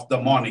joy of the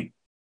morning.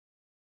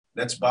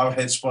 Let's bow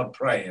heads for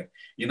prayer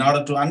in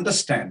order to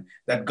understand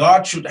that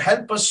God should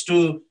help us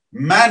to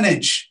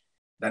manage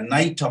the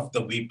night of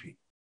the weeping.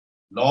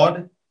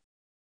 Lord,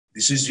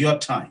 this is your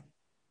time.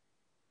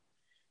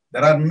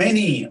 There are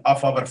many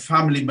of our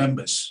family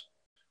members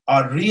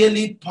are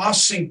really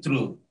passing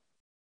through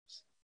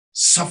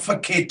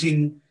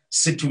suffocating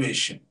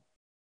situation.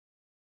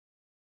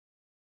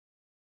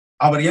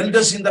 Our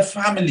elders in the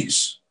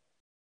families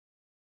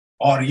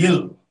are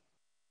ill.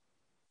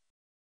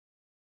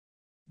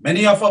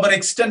 Many of our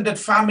extended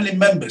family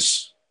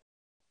members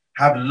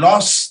have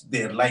lost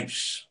their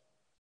lives.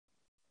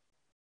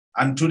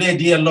 And today,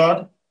 dear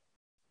Lord,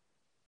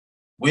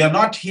 we are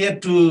not here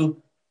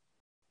to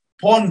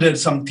ponder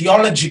some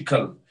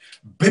theological,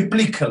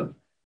 biblical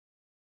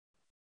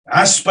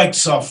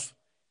aspects of,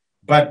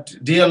 but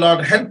dear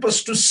Lord, help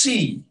us to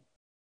see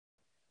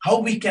how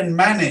we can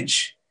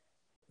manage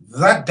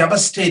that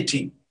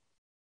devastating,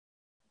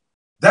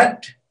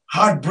 that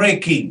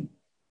heartbreaking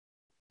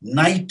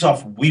night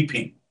of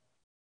weeping.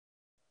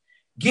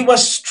 Give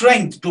us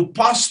strength to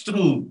pass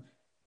through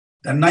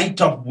the night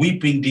of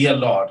weeping, dear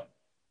Lord.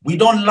 We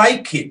don't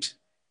like it.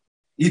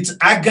 It's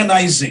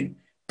agonizing,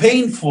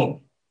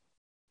 painful.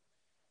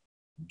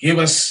 Give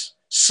us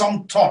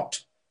some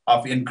thought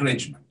of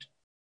encouragement.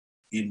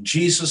 In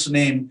Jesus'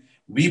 name,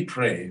 we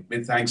pray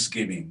with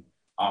thanksgiving.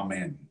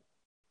 Amen.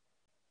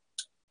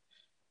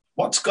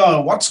 What's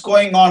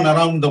going on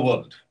around the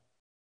world?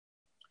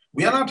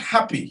 We are not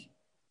happy.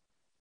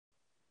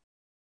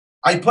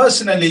 I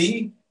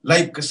personally,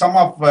 like some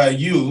of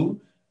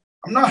you,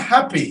 I'm not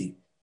happy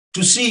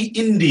to see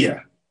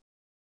India.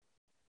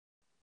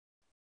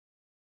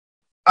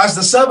 As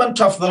the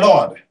servant of the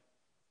Lord,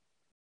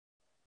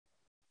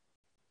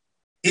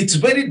 it's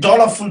very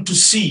doleful to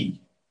see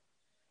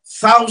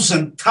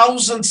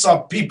thousands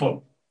of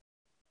people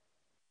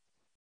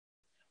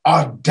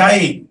are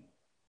dying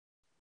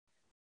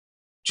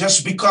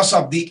just because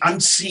of the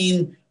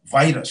unseen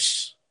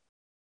virus.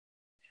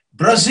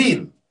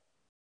 Brazil,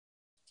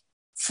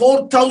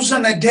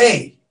 4,000 a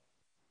day.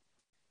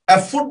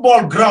 A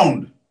football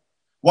ground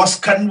was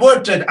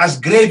converted as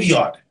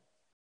graveyard.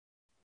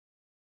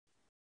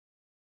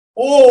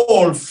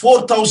 All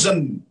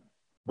 4,000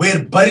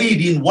 were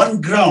buried in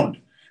one ground,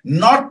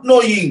 not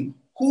knowing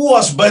who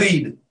was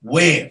buried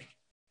where.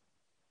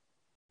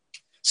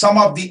 Some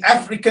of the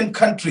African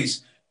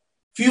countries,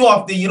 few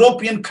of the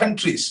European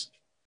countries,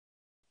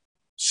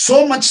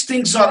 so much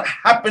things are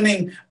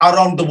happening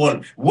around the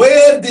world.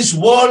 Where this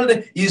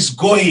world is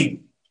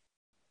going?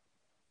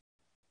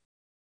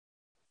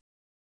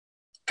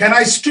 Can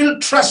I still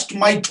trust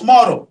my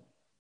tomorrow?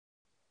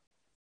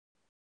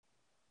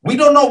 We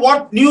don't know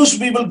what news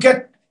we will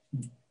get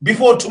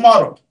before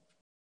tomorrow.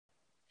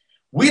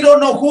 We don't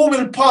know who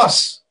will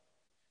pass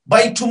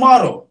by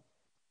tomorrow.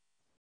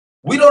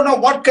 We don't know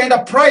what kind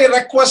of prayer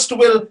request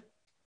will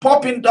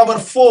pop into our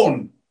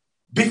phone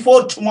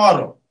before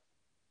tomorrow.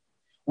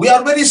 We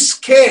are very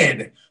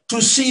scared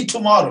to see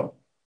tomorrow.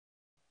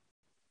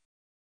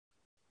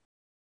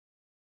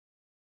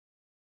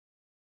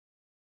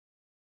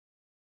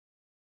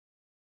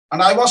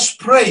 And I was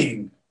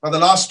praying for the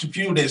last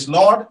few days,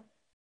 Lord,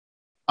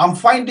 I'm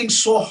finding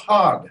so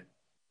hard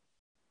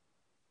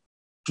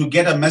to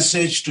get a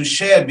message to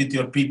share with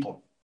your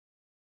people.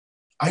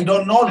 I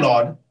don't know,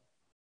 Lord,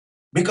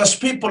 because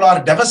people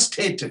are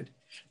devastated.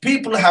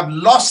 People have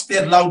lost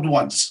their loved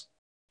ones.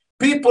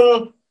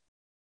 People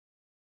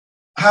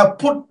have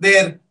put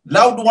their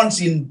loved ones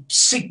in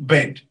sick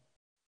bed.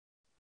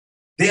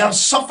 They are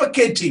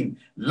suffocating,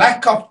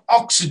 lack of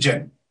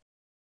oxygen.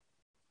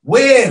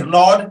 Where,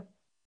 Lord,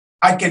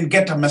 I can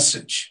get a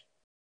message?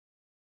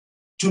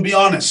 To be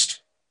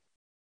honest,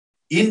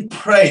 in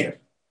prayer,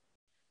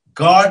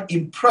 God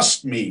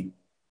impressed me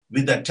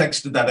with a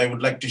text that I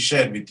would like to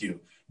share with you.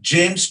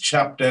 James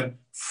chapter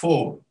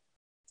 4,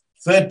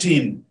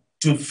 13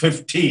 to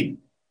 15.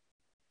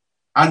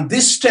 And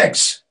this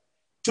text,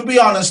 to be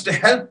honest,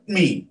 helped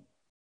me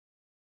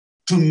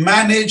to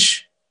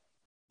manage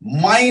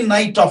my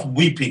night of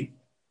weeping.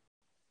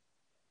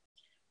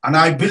 And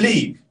I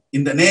believe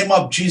in the name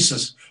of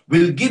Jesus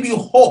will give you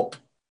hope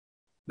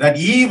that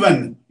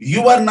even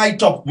your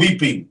night of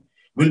weeping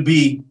will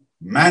be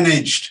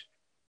managed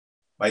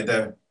by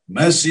the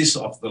mercies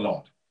of the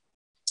Lord.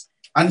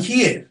 And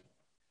here,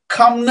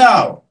 come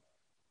now,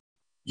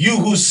 you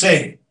who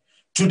say,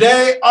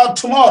 today or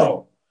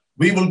tomorrow,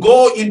 we will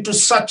go into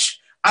such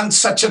and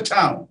such a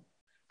town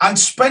and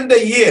spend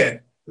a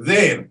year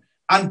there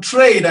and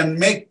trade and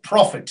make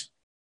profit.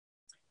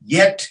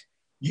 Yet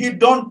you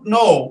don't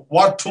know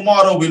what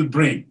tomorrow will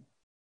bring.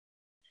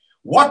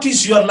 What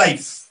is your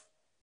life?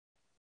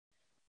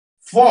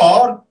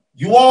 For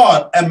you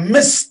are a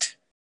mist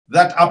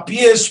that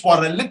appears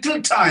for a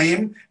little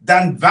time,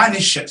 then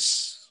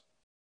vanishes.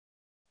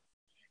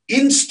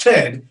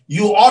 Instead,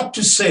 you ought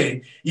to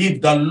say,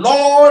 if the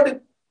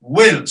Lord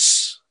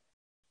wills,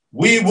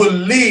 we will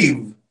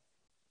live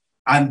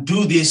and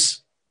do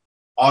this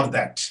or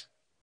that.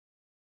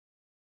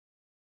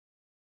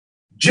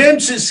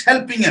 James is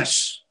helping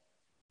us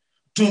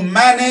to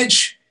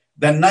manage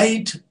the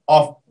night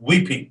of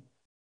weeping.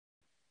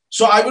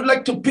 So I would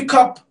like to pick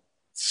up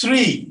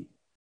 3.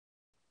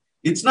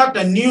 It's not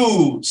a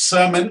new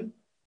sermon.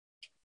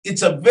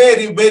 It's a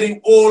very,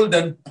 very old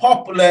and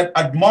popular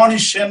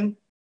admonition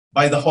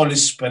by the Holy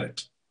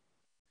Spirit.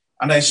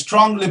 And I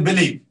strongly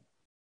believe,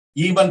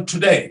 even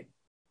today,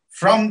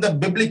 from the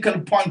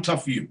biblical point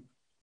of view,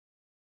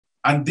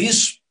 and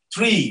these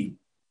 3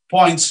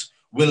 points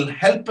will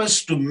help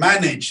us to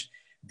manage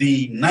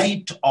the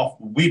night of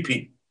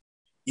weeping.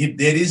 If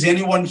there is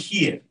anyone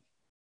here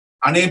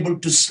unable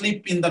to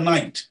sleep in the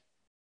night,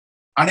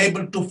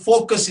 unable to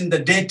focus in the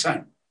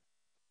daytime,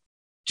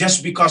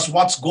 just because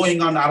what's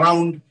going on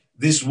around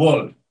this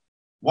world,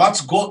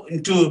 what's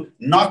going to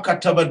knock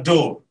at our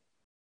door,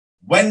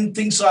 when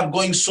things are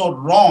going so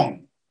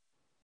wrong.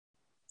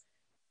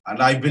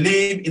 And I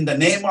believe in the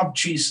name of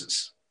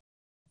Jesus,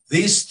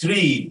 these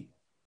 3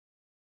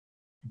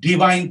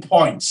 divine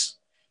points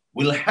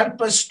will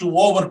help us to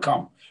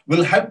overcome,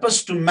 will help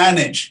us to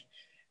manage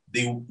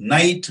the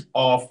night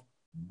of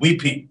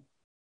weeping.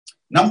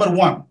 Number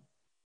 1,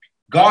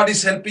 God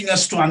is helping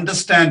us to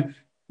understand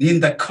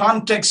in the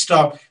context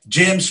of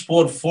James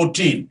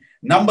 4:14.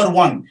 Number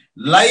 1,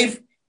 life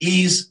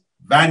is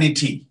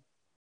vanity.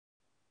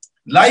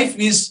 Life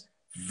is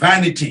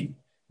vanity.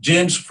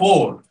 James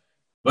 4,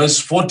 verse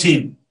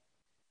 14.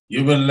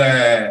 You will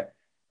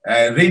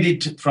read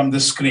it from the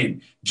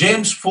screen.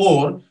 James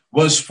 4,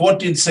 verse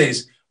 14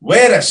 says,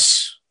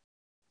 Whereas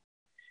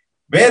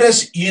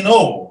you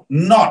know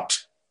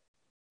not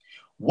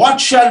what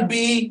shall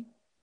be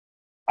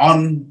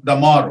on the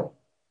morrow.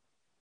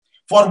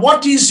 For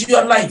what is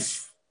your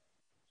life?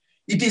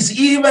 It is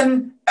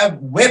even a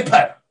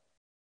vapor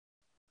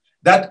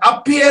that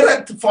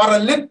appeareth for a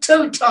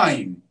little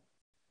time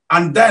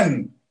and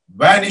then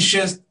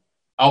vanishes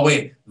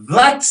away.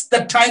 That's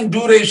the time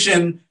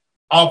duration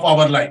of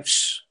our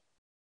lives.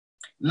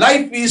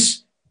 Life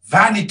is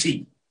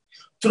vanity.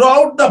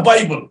 Throughout the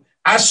Bible,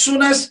 as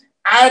soon as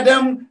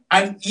Adam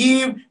and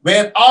Eve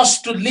were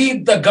asked to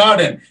leave the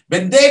garden,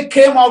 when they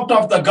came out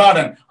of the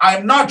garden,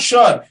 I'm not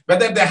sure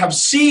whether they have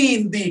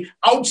seen the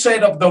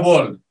outside of the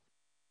world.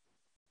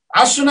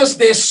 As soon as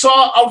they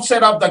saw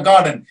outside of the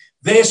garden,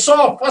 they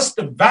saw first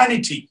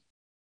vanity.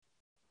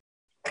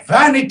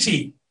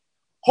 Vanity,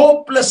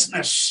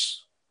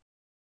 hopelessness.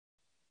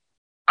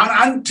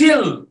 And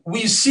until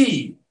we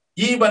see,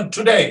 even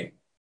today,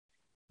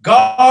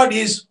 God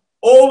is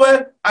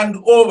over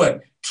and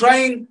over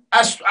trying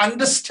us to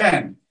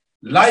understand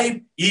life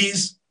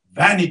is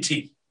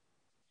vanity.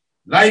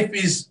 Life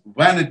is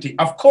vanity.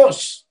 Of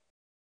course,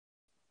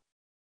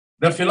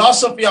 the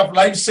philosophy of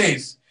life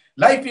says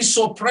life is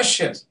so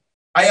precious.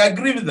 I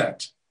agree with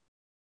that.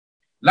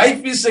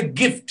 Life is a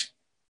gift.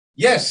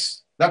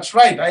 Yes, that's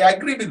right. I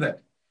agree with that.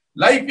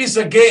 Life is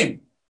a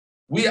game.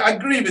 We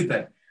agree with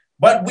that.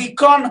 But we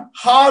can't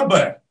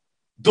harbor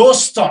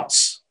those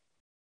thoughts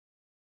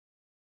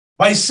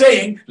by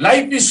saying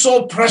life is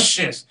so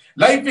precious.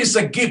 Life is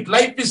a gift.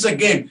 Life is a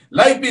game.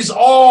 Life is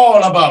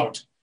all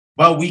about.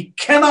 But we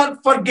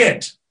cannot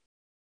forget.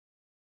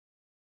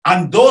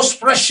 And those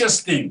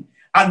precious things,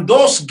 and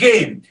those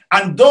game,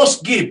 and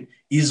those gift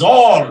is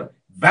all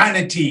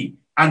vanity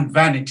and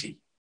vanity.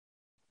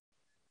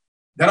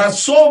 There are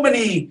so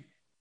many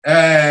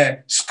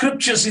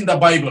scriptures in the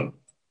Bible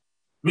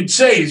which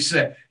says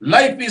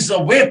life is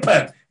a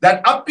vapor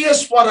that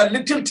appears for a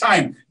little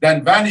time,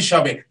 then vanish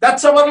away.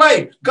 That's our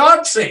life.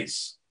 God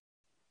says,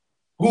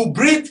 who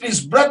breathed his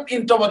breath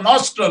into our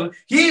nostril,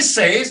 he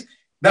says,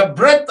 the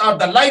breath or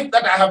the life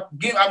that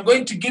I'm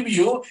going to give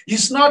you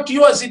is not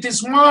yours, it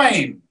is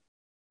mine.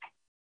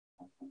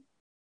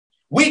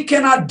 We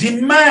cannot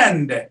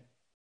demand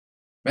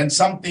when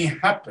something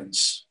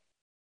happens,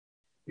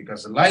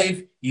 because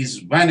life is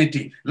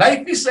vanity.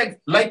 Life is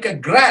like a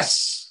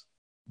grass,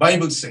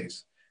 Bible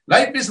says.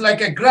 Life is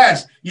like a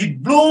grass.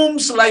 It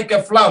blooms like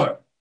a flower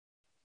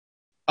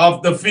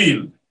of the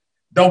field.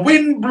 The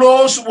wind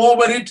blows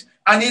over it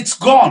and it's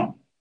gone.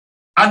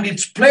 And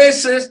its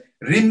places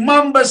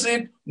remembers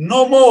it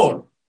no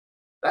more.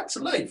 That's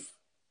life.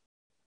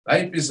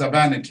 Life is a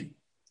vanity.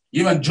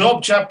 Even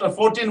Job chapter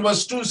 14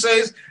 verse 2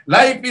 says,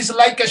 life is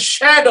like a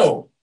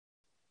shadow.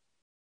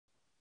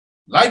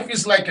 Life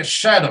is like a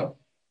shadow.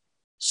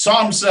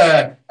 Job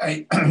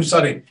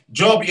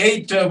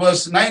 8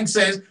 verse 9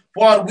 says,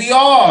 for we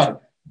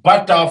are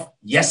but of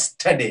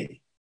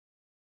yesterday.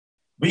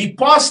 We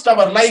passed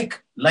our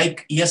life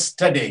like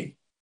yesterday,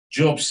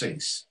 Job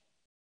says.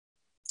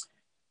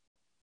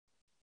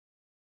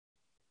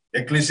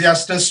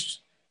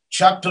 Ecclesiastes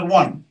chapter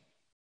 1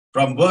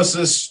 from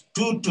verses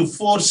 2 to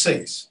 4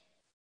 says,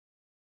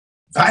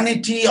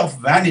 vanity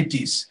of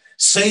vanities,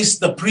 says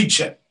the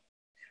preacher.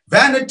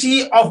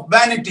 Vanity of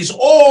vanities,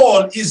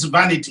 all is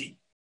vanity.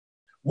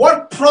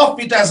 What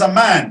profit has a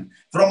man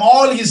from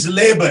all his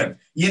labor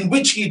in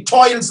which he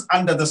toils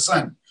under the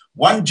sun?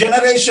 One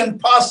generation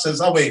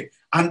passes away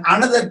and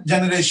another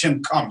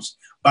generation comes,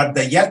 but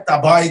the earth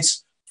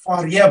abides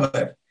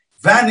forever.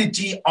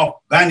 Vanity of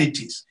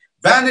vanities.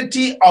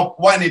 Vanity of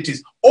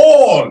vanities.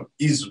 All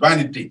is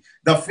vanity.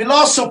 The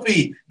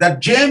philosophy that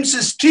James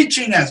is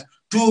teaching us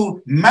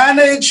to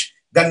manage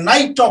the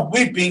night of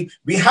weeping,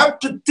 we have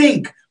to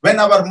think when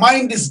our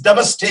mind is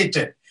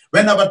devastated,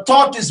 when our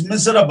thought is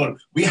miserable,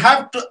 we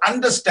have to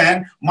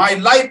understand my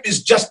life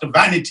is just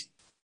vanity.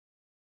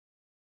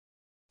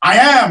 I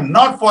am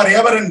not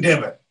forever and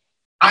ever.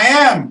 I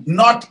am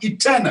not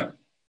eternal.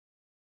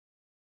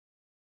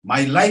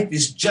 My life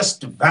is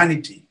just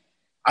vanity.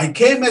 I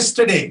came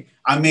yesterday,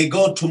 I may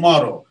go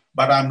tomorrow,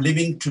 but I'm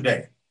living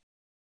today.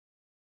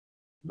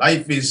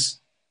 Life is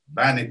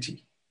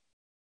vanity.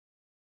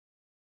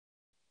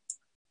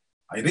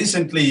 I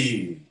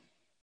recently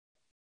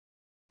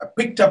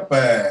picked up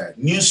a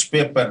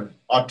newspaper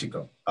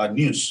article, a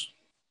news.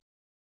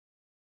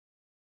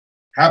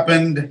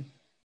 Happened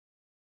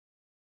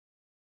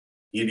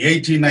in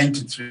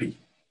 1893.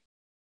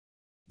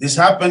 This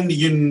happened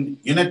in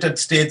United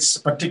States,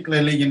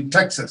 particularly in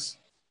Texas.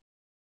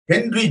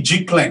 Henry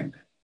Jekyll,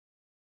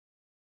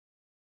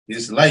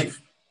 his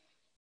life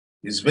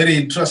is very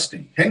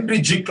interesting. Henry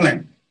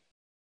Jekyll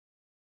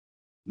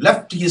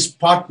left his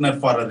partner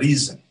for a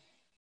reason.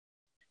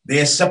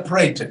 They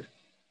separated.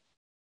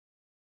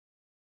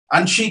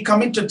 And she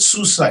committed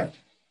suicide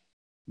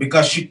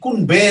because she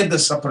couldn't bear the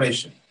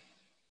separation.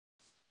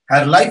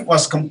 Her life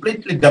was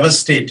completely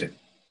devastated.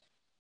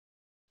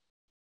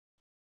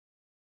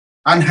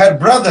 And her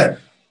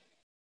brother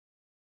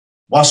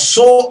was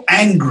so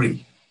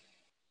angry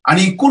and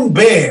he couldn't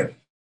bear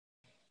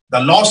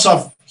the loss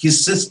of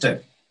his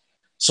sister.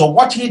 So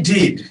what he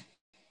did,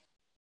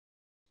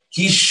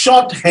 he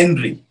shot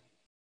Henry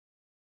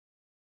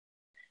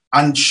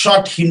and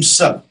shot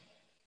himself.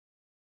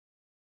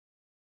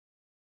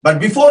 But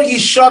before he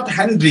shot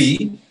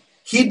Henry,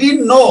 he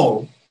didn't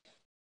know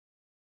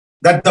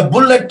that the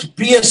bullet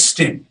pierced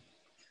him.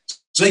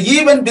 So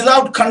even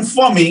without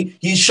confirming,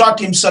 he shot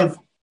himself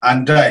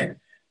and died.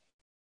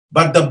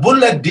 But the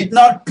bullet did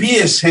not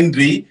pierce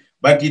Henry,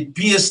 but it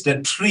pierced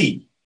a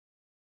tree.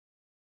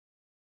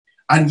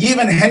 And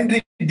even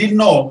Henry didn't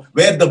know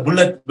where the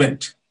bullet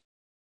went.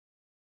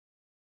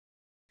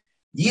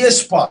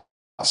 Years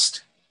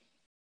passed.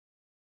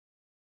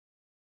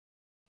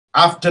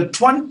 After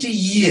 20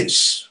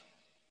 years,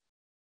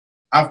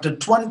 one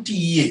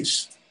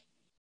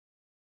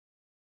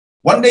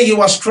day he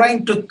was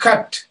trying to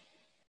cut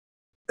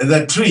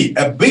the tree,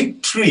 a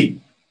big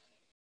tree.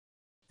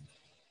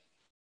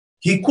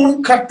 He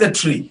couldn't cut the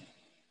tree.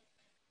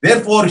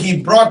 Therefore, he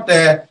brought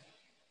a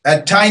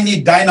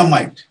tiny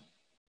dynamite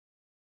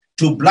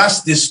to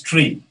blast this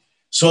tree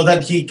so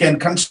that he can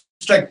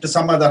construct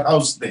some other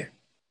house there.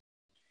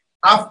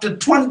 After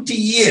 20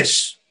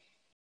 years,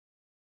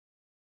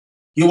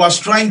 he was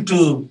trying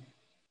to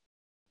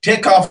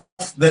take off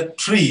the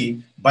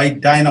tree by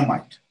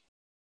dynamite.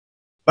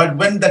 But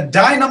when the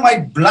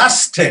dynamite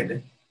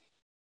blasted,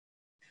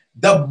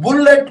 the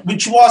bullet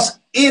which was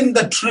in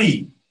the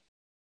tree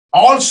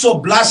also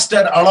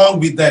blasted along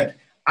with that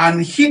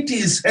and hit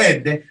his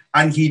head,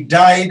 and he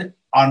died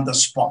on the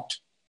spot.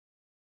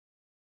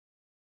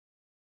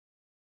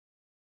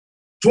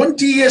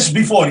 20 years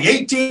before,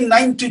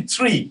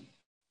 1893,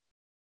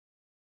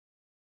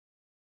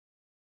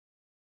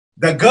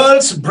 the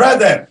girl's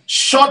brother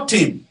shot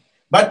him,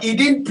 but he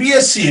didn't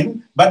pierce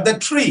him, but the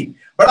tree.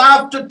 But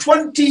after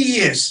 20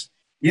 years,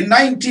 in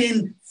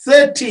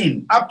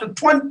 1913, after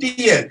 20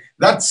 years,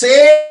 that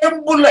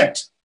same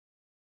bullet,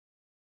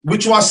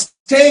 which was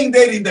staying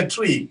there in the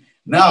tree,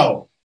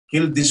 now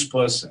killed this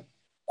person.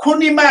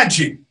 Couldn't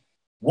imagine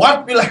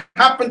what will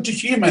happen to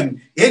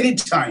human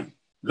anytime.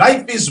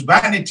 Life is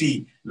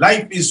vanity.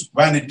 Life is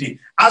vanity.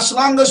 As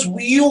long as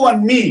you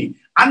and me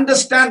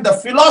understand the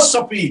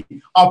philosophy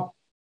of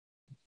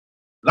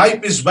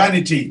life is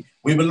vanity,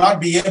 we will not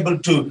be able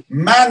to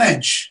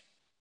manage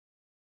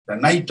the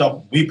night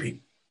of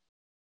weeping.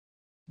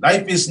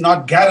 Life is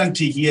not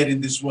guaranteed here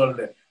in this world,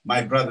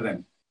 my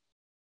brethren.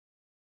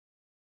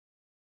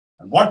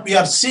 And what we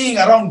are seeing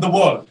around the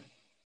world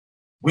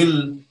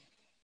will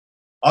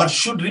or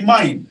should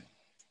remind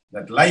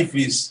that life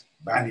is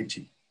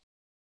vanity.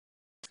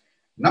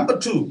 Number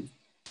two,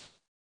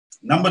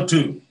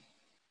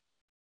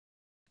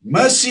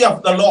 mercy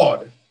of the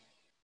Lord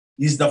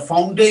is the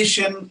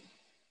foundation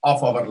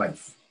of our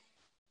life.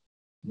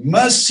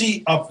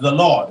 Mercy of the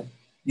Lord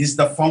is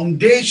the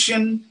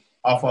foundation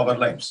of our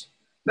lives.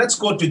 Let's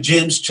go to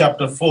James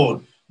chapter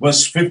 4,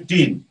 verse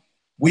 15.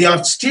 We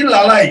are still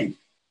alive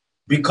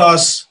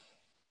because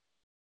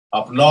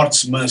of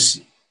Lord's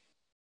mercy.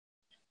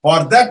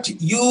 For that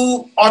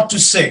you ought to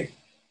say,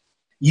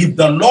 if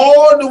the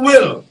Lord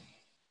will,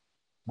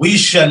 we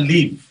shall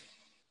live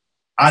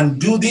and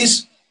do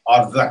this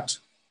or that.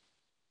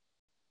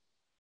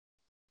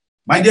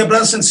 My dear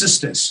brothers and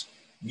sisters,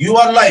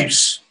 your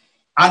lives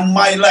and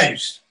my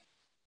lives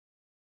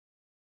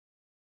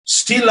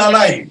still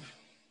alive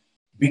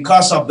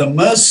because of the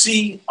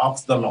mercy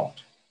of the Lord.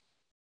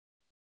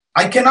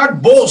 I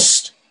cannot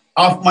boast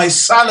of my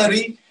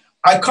salary.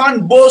 I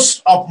can't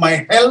boast of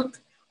my health.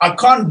 I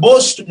can't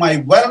boast my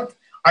wealth.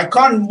 I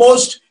can't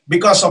boast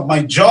because of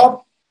my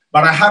job.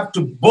 but I have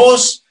to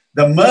boast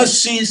the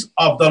mercies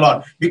of the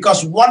Lord,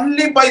 because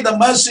only by the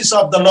mercies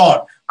of the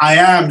Lord I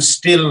am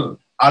still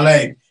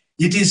alive.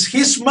 It is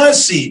his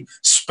mercy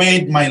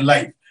spared my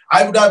life.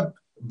 I would have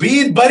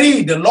been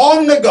buried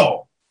long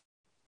ago,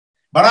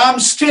 but I'm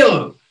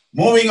still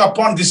moving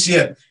upon this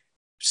earth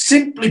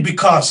simply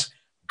because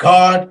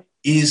God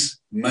is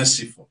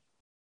merciful.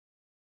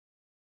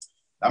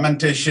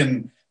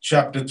 Lamentation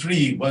chapter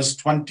 3 verse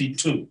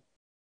 22.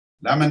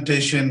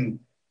 Lamentation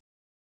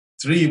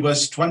 3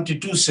 verse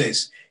 22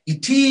 says,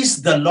 "It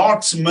is the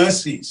Lord's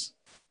mercies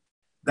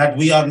that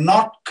we are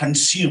not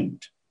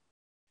consumed,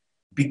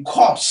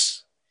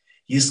 because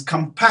his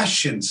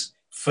compassions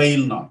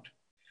fail not.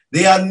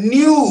 They are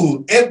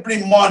new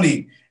every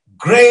morning.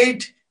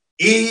 Great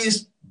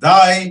is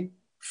thy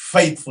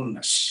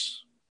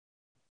faithfulness."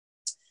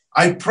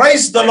 I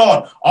praise the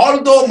Lord.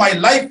 Although my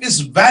life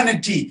is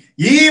vanity,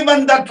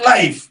 even that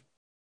life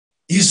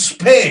is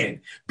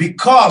spared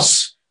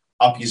because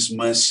of his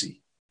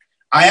mercy.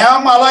 I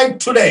am alive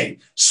today,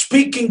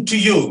 speaking to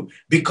you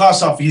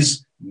because of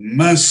his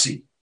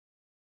mercy.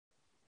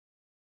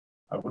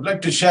 I would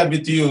like to share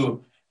with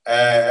you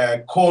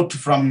a quote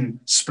from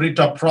Spirit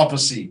of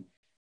Prophecy.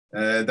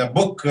 The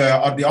book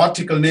or the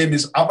article name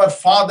is Our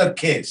Father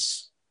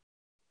Case.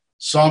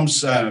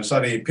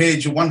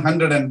 Page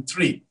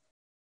 103.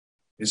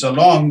 It's a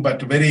long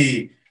but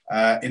very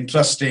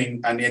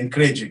interesting and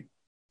encouraging.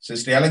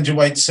 Sister Ellen G.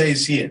 White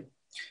says here,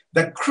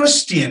 the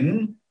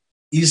Christian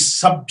is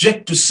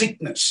subject to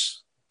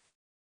sickness,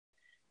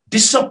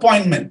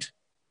 disappointment,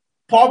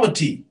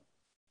 poverty,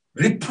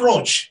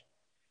 reproach,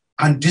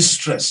 and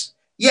distress.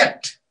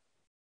 Yet,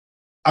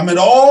 amid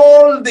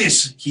all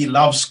this, he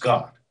loves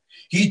God.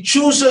 He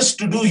chooses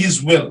to do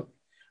his will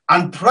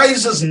and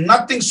prizes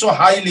nothing so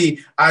highly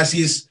as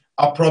his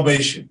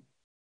approbation.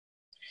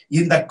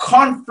 In the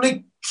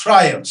conflict,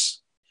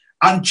 trials,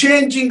 and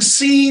changing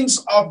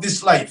scenes of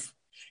this life,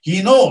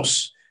 he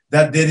knows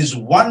that there is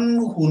one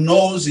who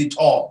knows it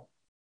all,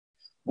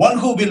 one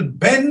who will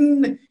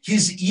bend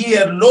his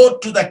ear low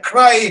to the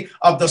cry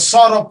of the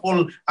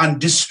sorrowful and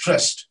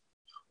distressed,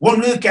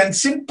 one who can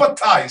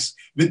sympathize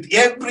with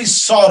every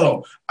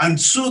sorrow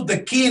and soothe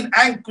the keen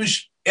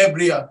anguish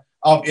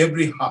of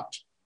every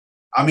heart.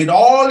 Amid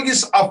all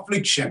his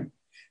affliction,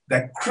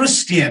 the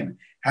Christian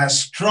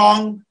has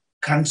strong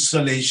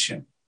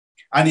consolation.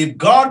 And if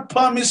God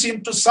permits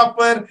him to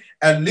suffer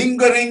a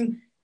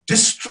lingering,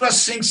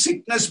 distressing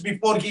sickness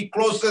before he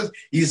closes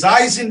his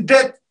eyes in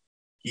death,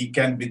 he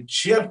can with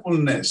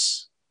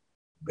cheerfulness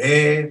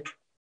bear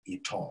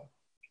it all.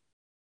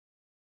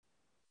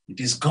 It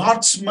is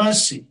God's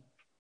mercy.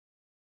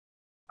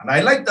 And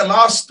I like the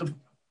last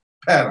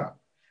para.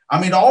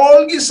 Amid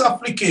all his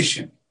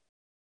application,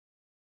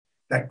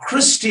 the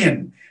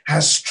Christian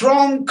has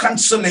strong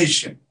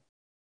consolation.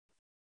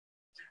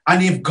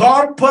 And if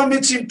God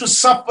permits him to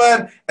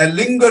suffer a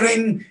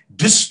lingering,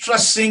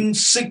 distressing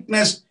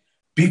sickness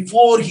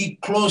before he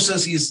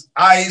closes his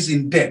eyes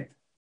in death,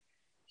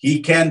 he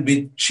can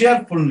with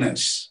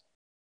cheerfulness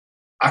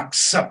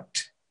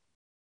accept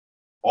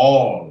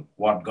all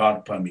what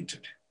God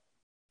permitted,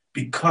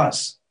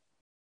 because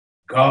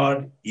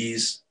God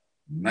is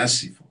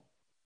merciful.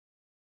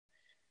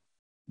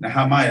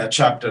 Nehemiah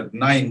chapter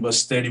 9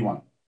 verse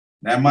 31.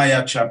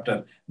 Nehemiah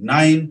chapter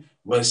 9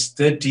 verse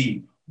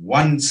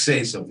 31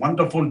 says, a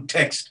wonderful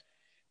text.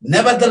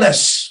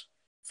 "Nevertheless,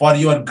 for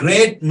your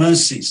great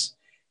mercies'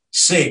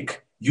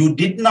 sake, you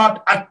did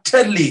not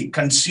utterly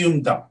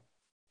consume them,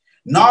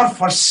 nor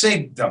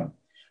forsake them,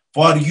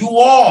 for you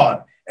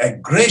are a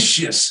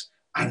gracious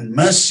and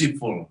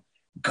merciful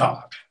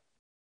God."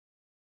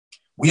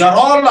 We are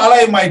all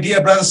alive, my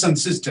dear brothers and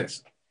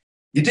sisters.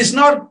 It is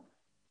not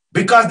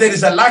because there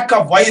is a lack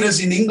of virus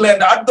in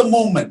England at the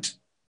moment,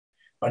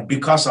 but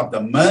because of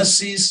the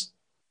mercies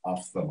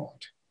of the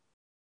Lord.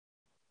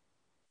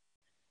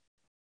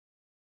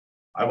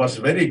 I was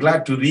very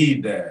glad to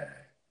read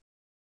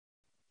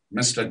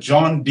Mr.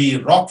 John D.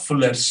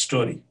 Rockefeller's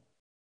story.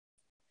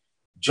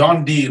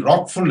 John D.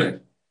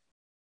 Rockefeller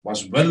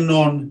was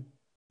well-known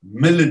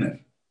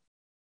millionaire.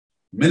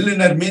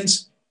 Millionaire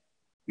means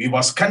he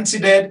was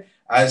considered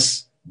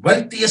as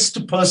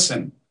wealthiest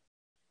person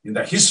in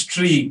the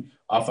history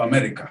of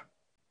America.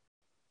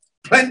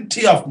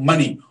 Plenty of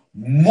money,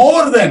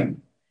 more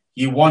than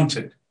he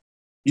wanted.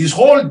 His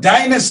whole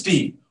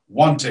dynasty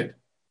wanted.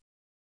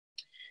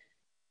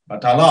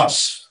 But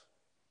alas,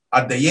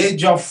 at the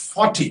age of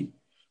 40,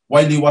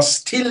 while he was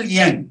still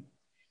young,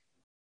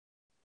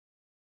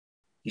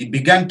 he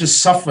began to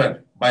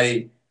suffer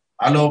by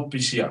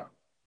alopecia.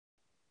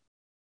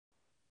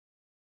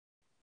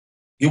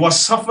 He was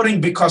suffering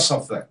because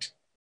of that.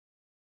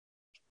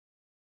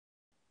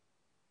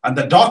 And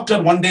the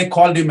doctor one day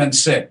called him and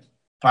said,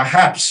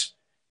 "Perhaps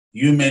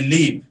you may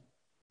live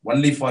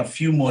only for a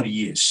few more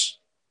years."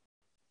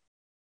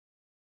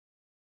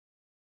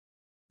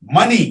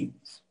 Money,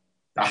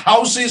 the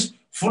house is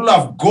full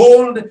of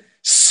gold,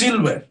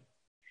 silver.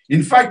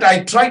 In fact,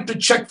 I tried to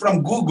check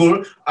from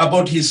Google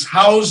about his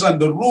house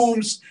and the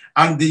rooms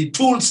and the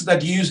tools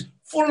that he used,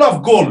 full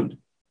of gold.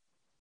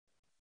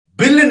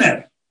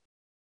 billionaire.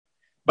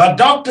 But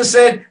doctor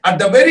said at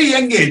the very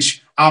young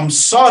age, I'm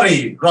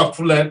sorry,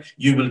 Rockefeller,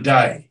 you will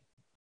die.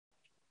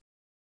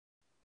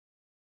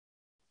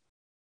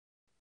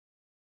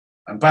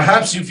 And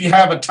perhaps if you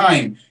have a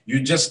time,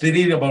 you just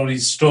read about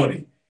his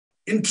story.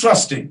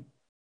 Interesting.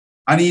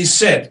 And he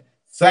said,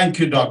 thank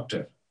you,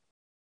 doctor.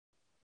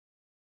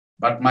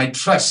 But my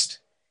trust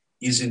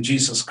is in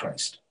Jesus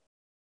Christ.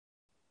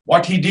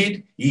 What he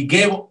did, he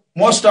gave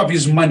most of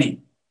his money.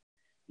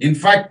 In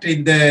fact,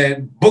 in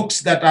the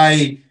books that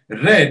I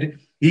read,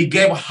 he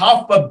gave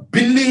 $500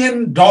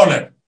 million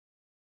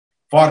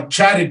for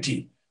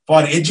charity,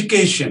 for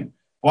education,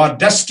 for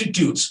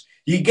destitutes.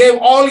 He gave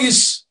all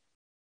his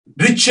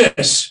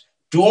riches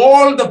to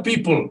all the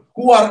people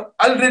who are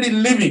already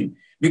living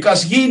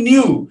because he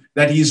knew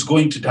that he is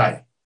going to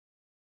die.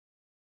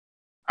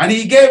 And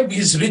he gave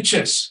his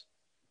riches,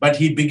 but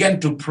he began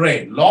to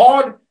pray,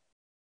 Lord,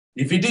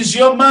 if it is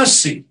your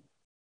mercy,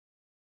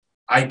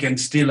 I can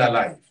still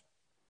alive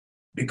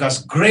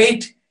because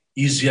great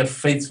is your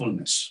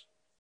faithfulness.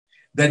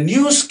 The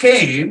news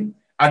came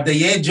at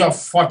the age of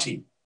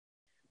 40,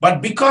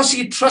 but because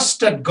he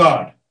trusted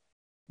God,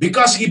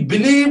 because he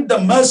believed the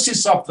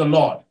mercies of the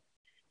Lord,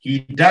 he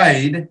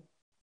died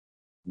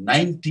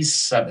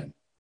 97,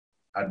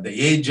 at the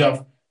age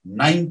of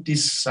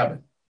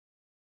 97.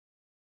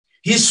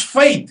 His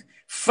faith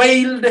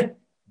failed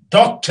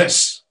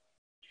doctors.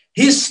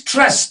 His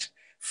trust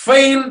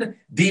failed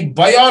the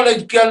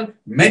biological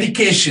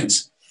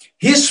medications.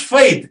 His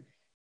faith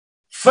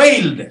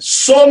failed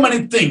so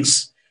many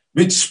things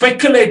which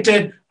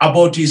speculated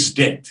about his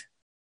death.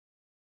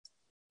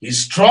 He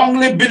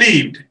strongly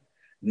believed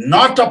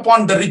not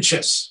upon the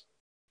riches,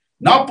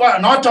 not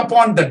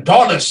upon the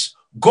dollars,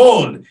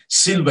 gold,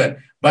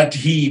 silver, but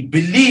he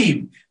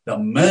believed the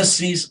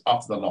mercies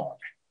of the Lord.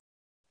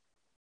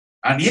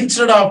 And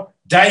instead of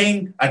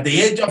dying at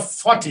the age of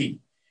 40,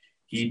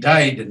 he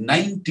died at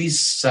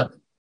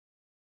 97.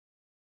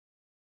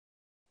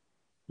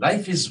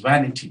 Life is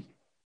vanity.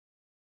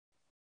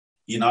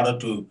 In order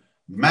to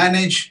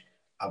manage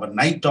our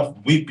night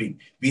of weeping,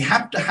 we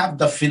have to have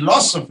the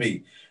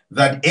philosophy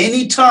that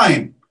any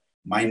time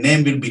my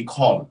name will be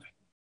called,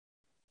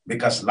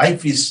 because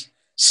life is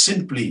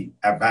simply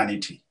a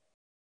vanity.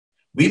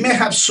 We may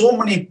have so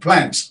many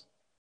plans.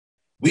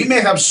 We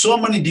may have so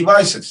many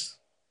devices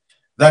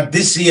that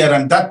this year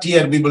and that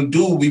year we will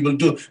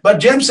do. But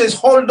James says,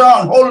 hold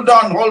on.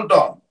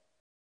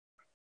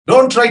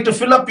 Don't try to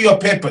fill up your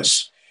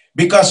papers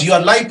because your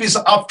life is,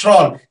 after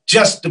all,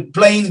 just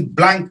plain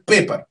blank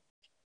paper.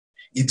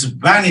 It's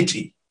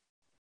vanity.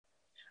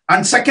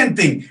 And second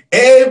thing,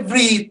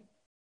 every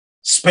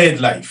spared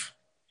life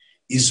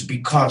is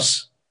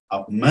because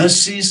of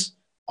mercies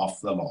of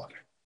the Lord.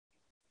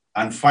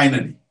 And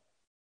finally,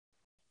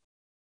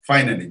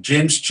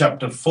 James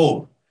chapter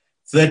 4,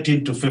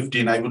 13 to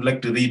 15, I would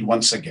like to read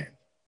once again.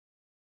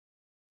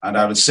 And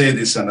I will say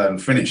this and I will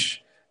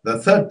finish. The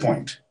third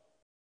point,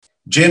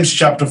 James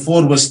chapter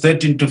 4, verse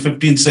 13 to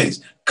 15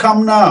 says,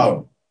 come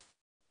now,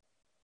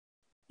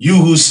 you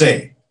who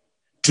say,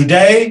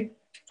 today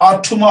or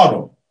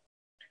tomorrow,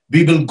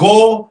 we will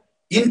go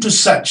into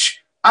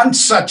such and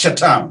such a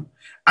town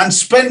and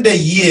spend a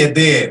year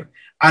there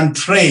and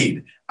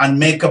trade and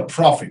make a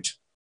profit.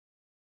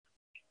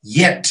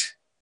 Yet,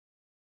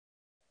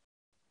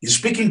 he's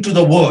speaking to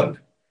the world.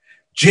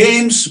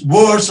 James'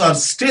 words are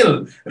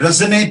still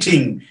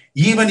resonating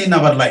even in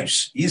our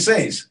lives. He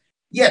says,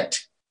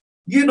 yet,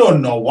 you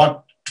don't know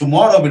what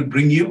tomorrow will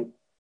bring you.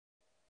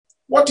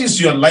 What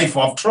is your life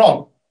after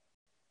all?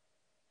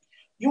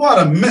 You are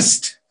a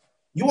mist.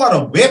 You are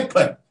a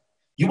vapor.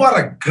 You are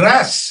a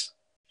grass.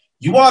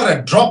 You are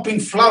a dropping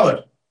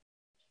flower.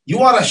 You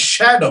are a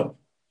shadow.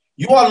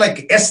 You are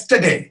like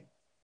yesterday.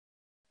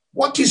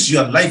 What is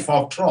your life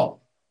after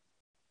all?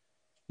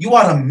 You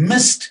are a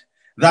mist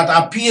that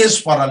appears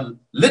for a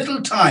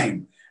little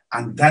time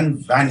and then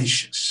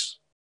vanishes.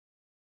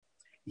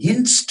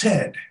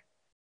 Instead,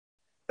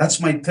 that's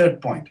my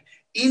third point.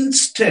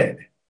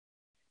 Instead,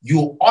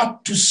 you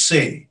ought to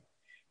say,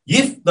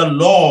 if the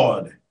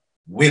Lord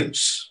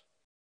wills,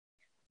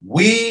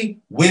 we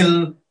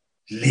will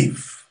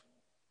live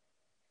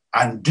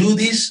and do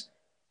this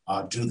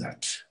or do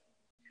that.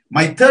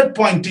 My third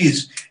point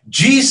is,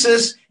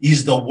 Jesus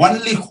is the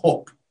only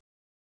hope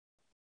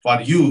for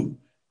you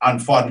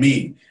and for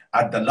me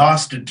at the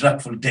last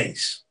dreadful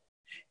days.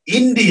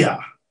 India,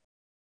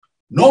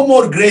 no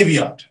more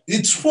graveyard,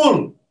 it's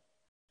full.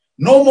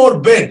 No more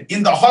bed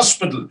in the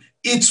hospital,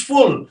 it's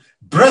full.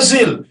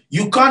 Brazil,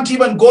 you can't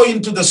even go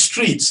into the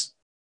streets.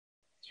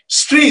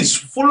 Streets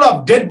full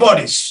of dead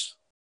bodies.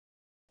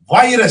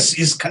 Virus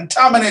is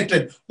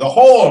contaminated the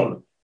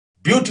whole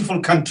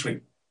beautiful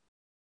country.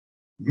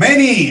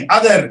 Many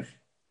other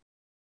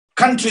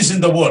countries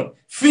in the world.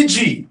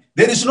 Fiji,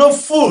 there is no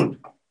food.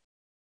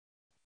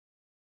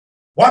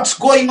 What's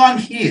going on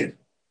here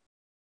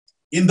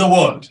in the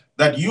world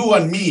that you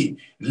and me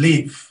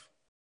live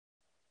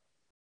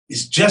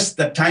is just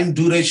the time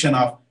duration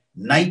of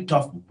night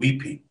of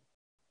weeping.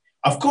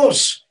 Of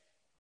course,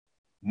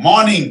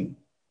 morning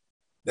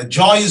The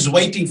joy is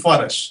waiting for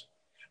us.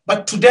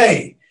 But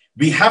today,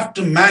 we have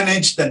to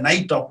manage the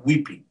night of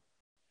weeping.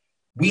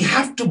 We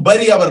have to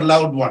bury our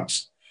loved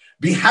ones.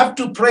 We have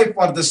to pray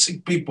for the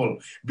sick people.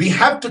 We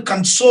have to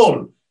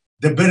console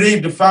the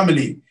bereaved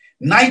family.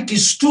 Night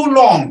is too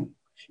long.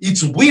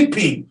 It's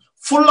weeping,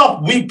 full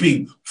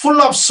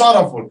of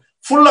sorrowful,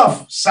 full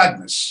of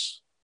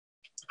sadness.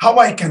 How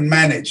I can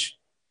manage?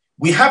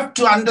 We have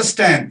to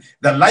understand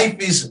that life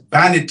is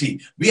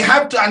vanity. We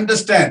have to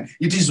understand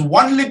it is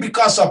only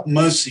because of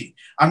mercy.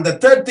 And the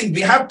third thing,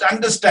 we have to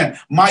understand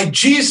my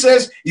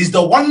Jesus is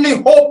the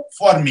only hope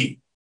for me.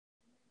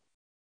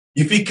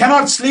 If we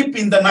cannot sleep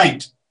in the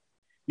night,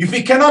 if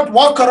we cannot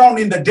walk around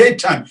in the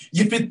daytime,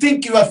 if you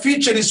think your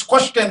future is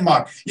question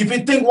mark, if you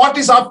think what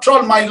is after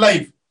all my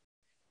life,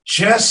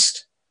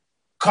 just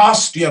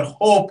cast your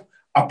hope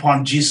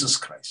upon Jesus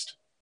Christ.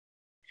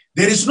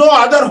 There is no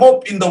other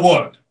hope in the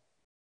world.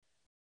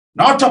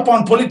 Not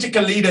upon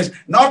political leaders,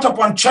 not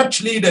upon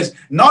church leaders,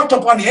 not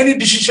upon any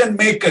decision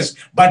makers,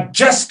 but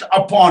just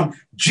upon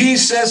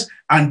Jesus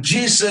and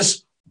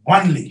Jesus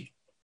only.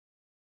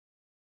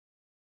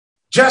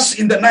 Just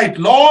in the night,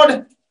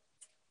 Lord,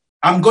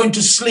 I'm going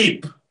to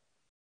sleep.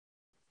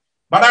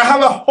 But I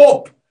have a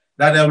hope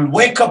that I will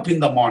wake up in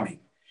the morning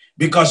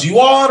because you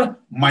are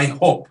my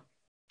hope.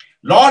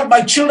 Lord,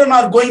 my children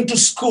are going to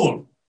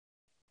school.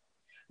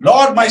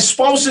 Lord, my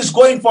spouse is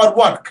going for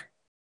work.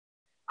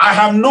 I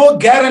have no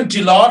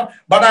guarantee, Lord,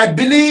 but I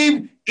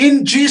believe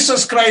in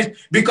Jesus Christ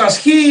because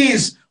he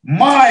is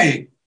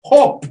my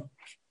hope.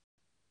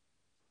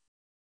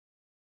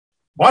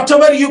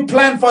 Whatever you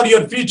plan for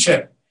your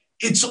future,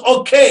 it's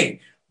okay.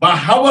 But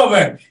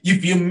however,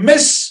 if you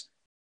miss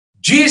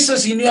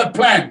Jesus in your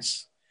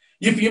plans,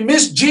 if you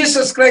miss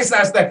Jesus Christ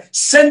as the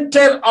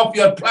center of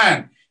your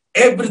plan,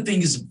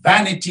 everything is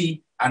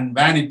vanity and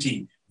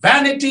vanity.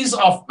 Vanities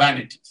of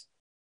vanities.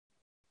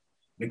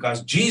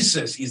 Because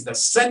Jesus is the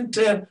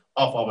center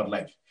of our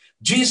life.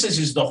 Jesus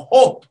is the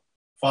hope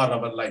for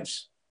our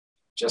lives.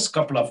 Just a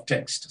couple of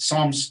texts.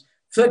 Psalms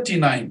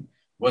 39,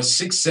 verse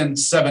 6 and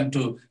 7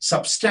 to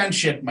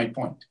substantiate my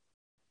point.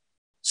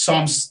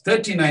 Psalms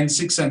 39,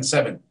 6 and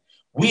 7.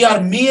 We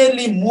are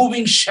merely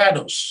moving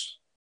shadows.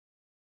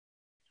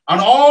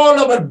 And all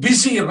our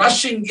busy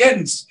rushing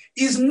ends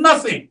is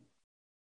nothing.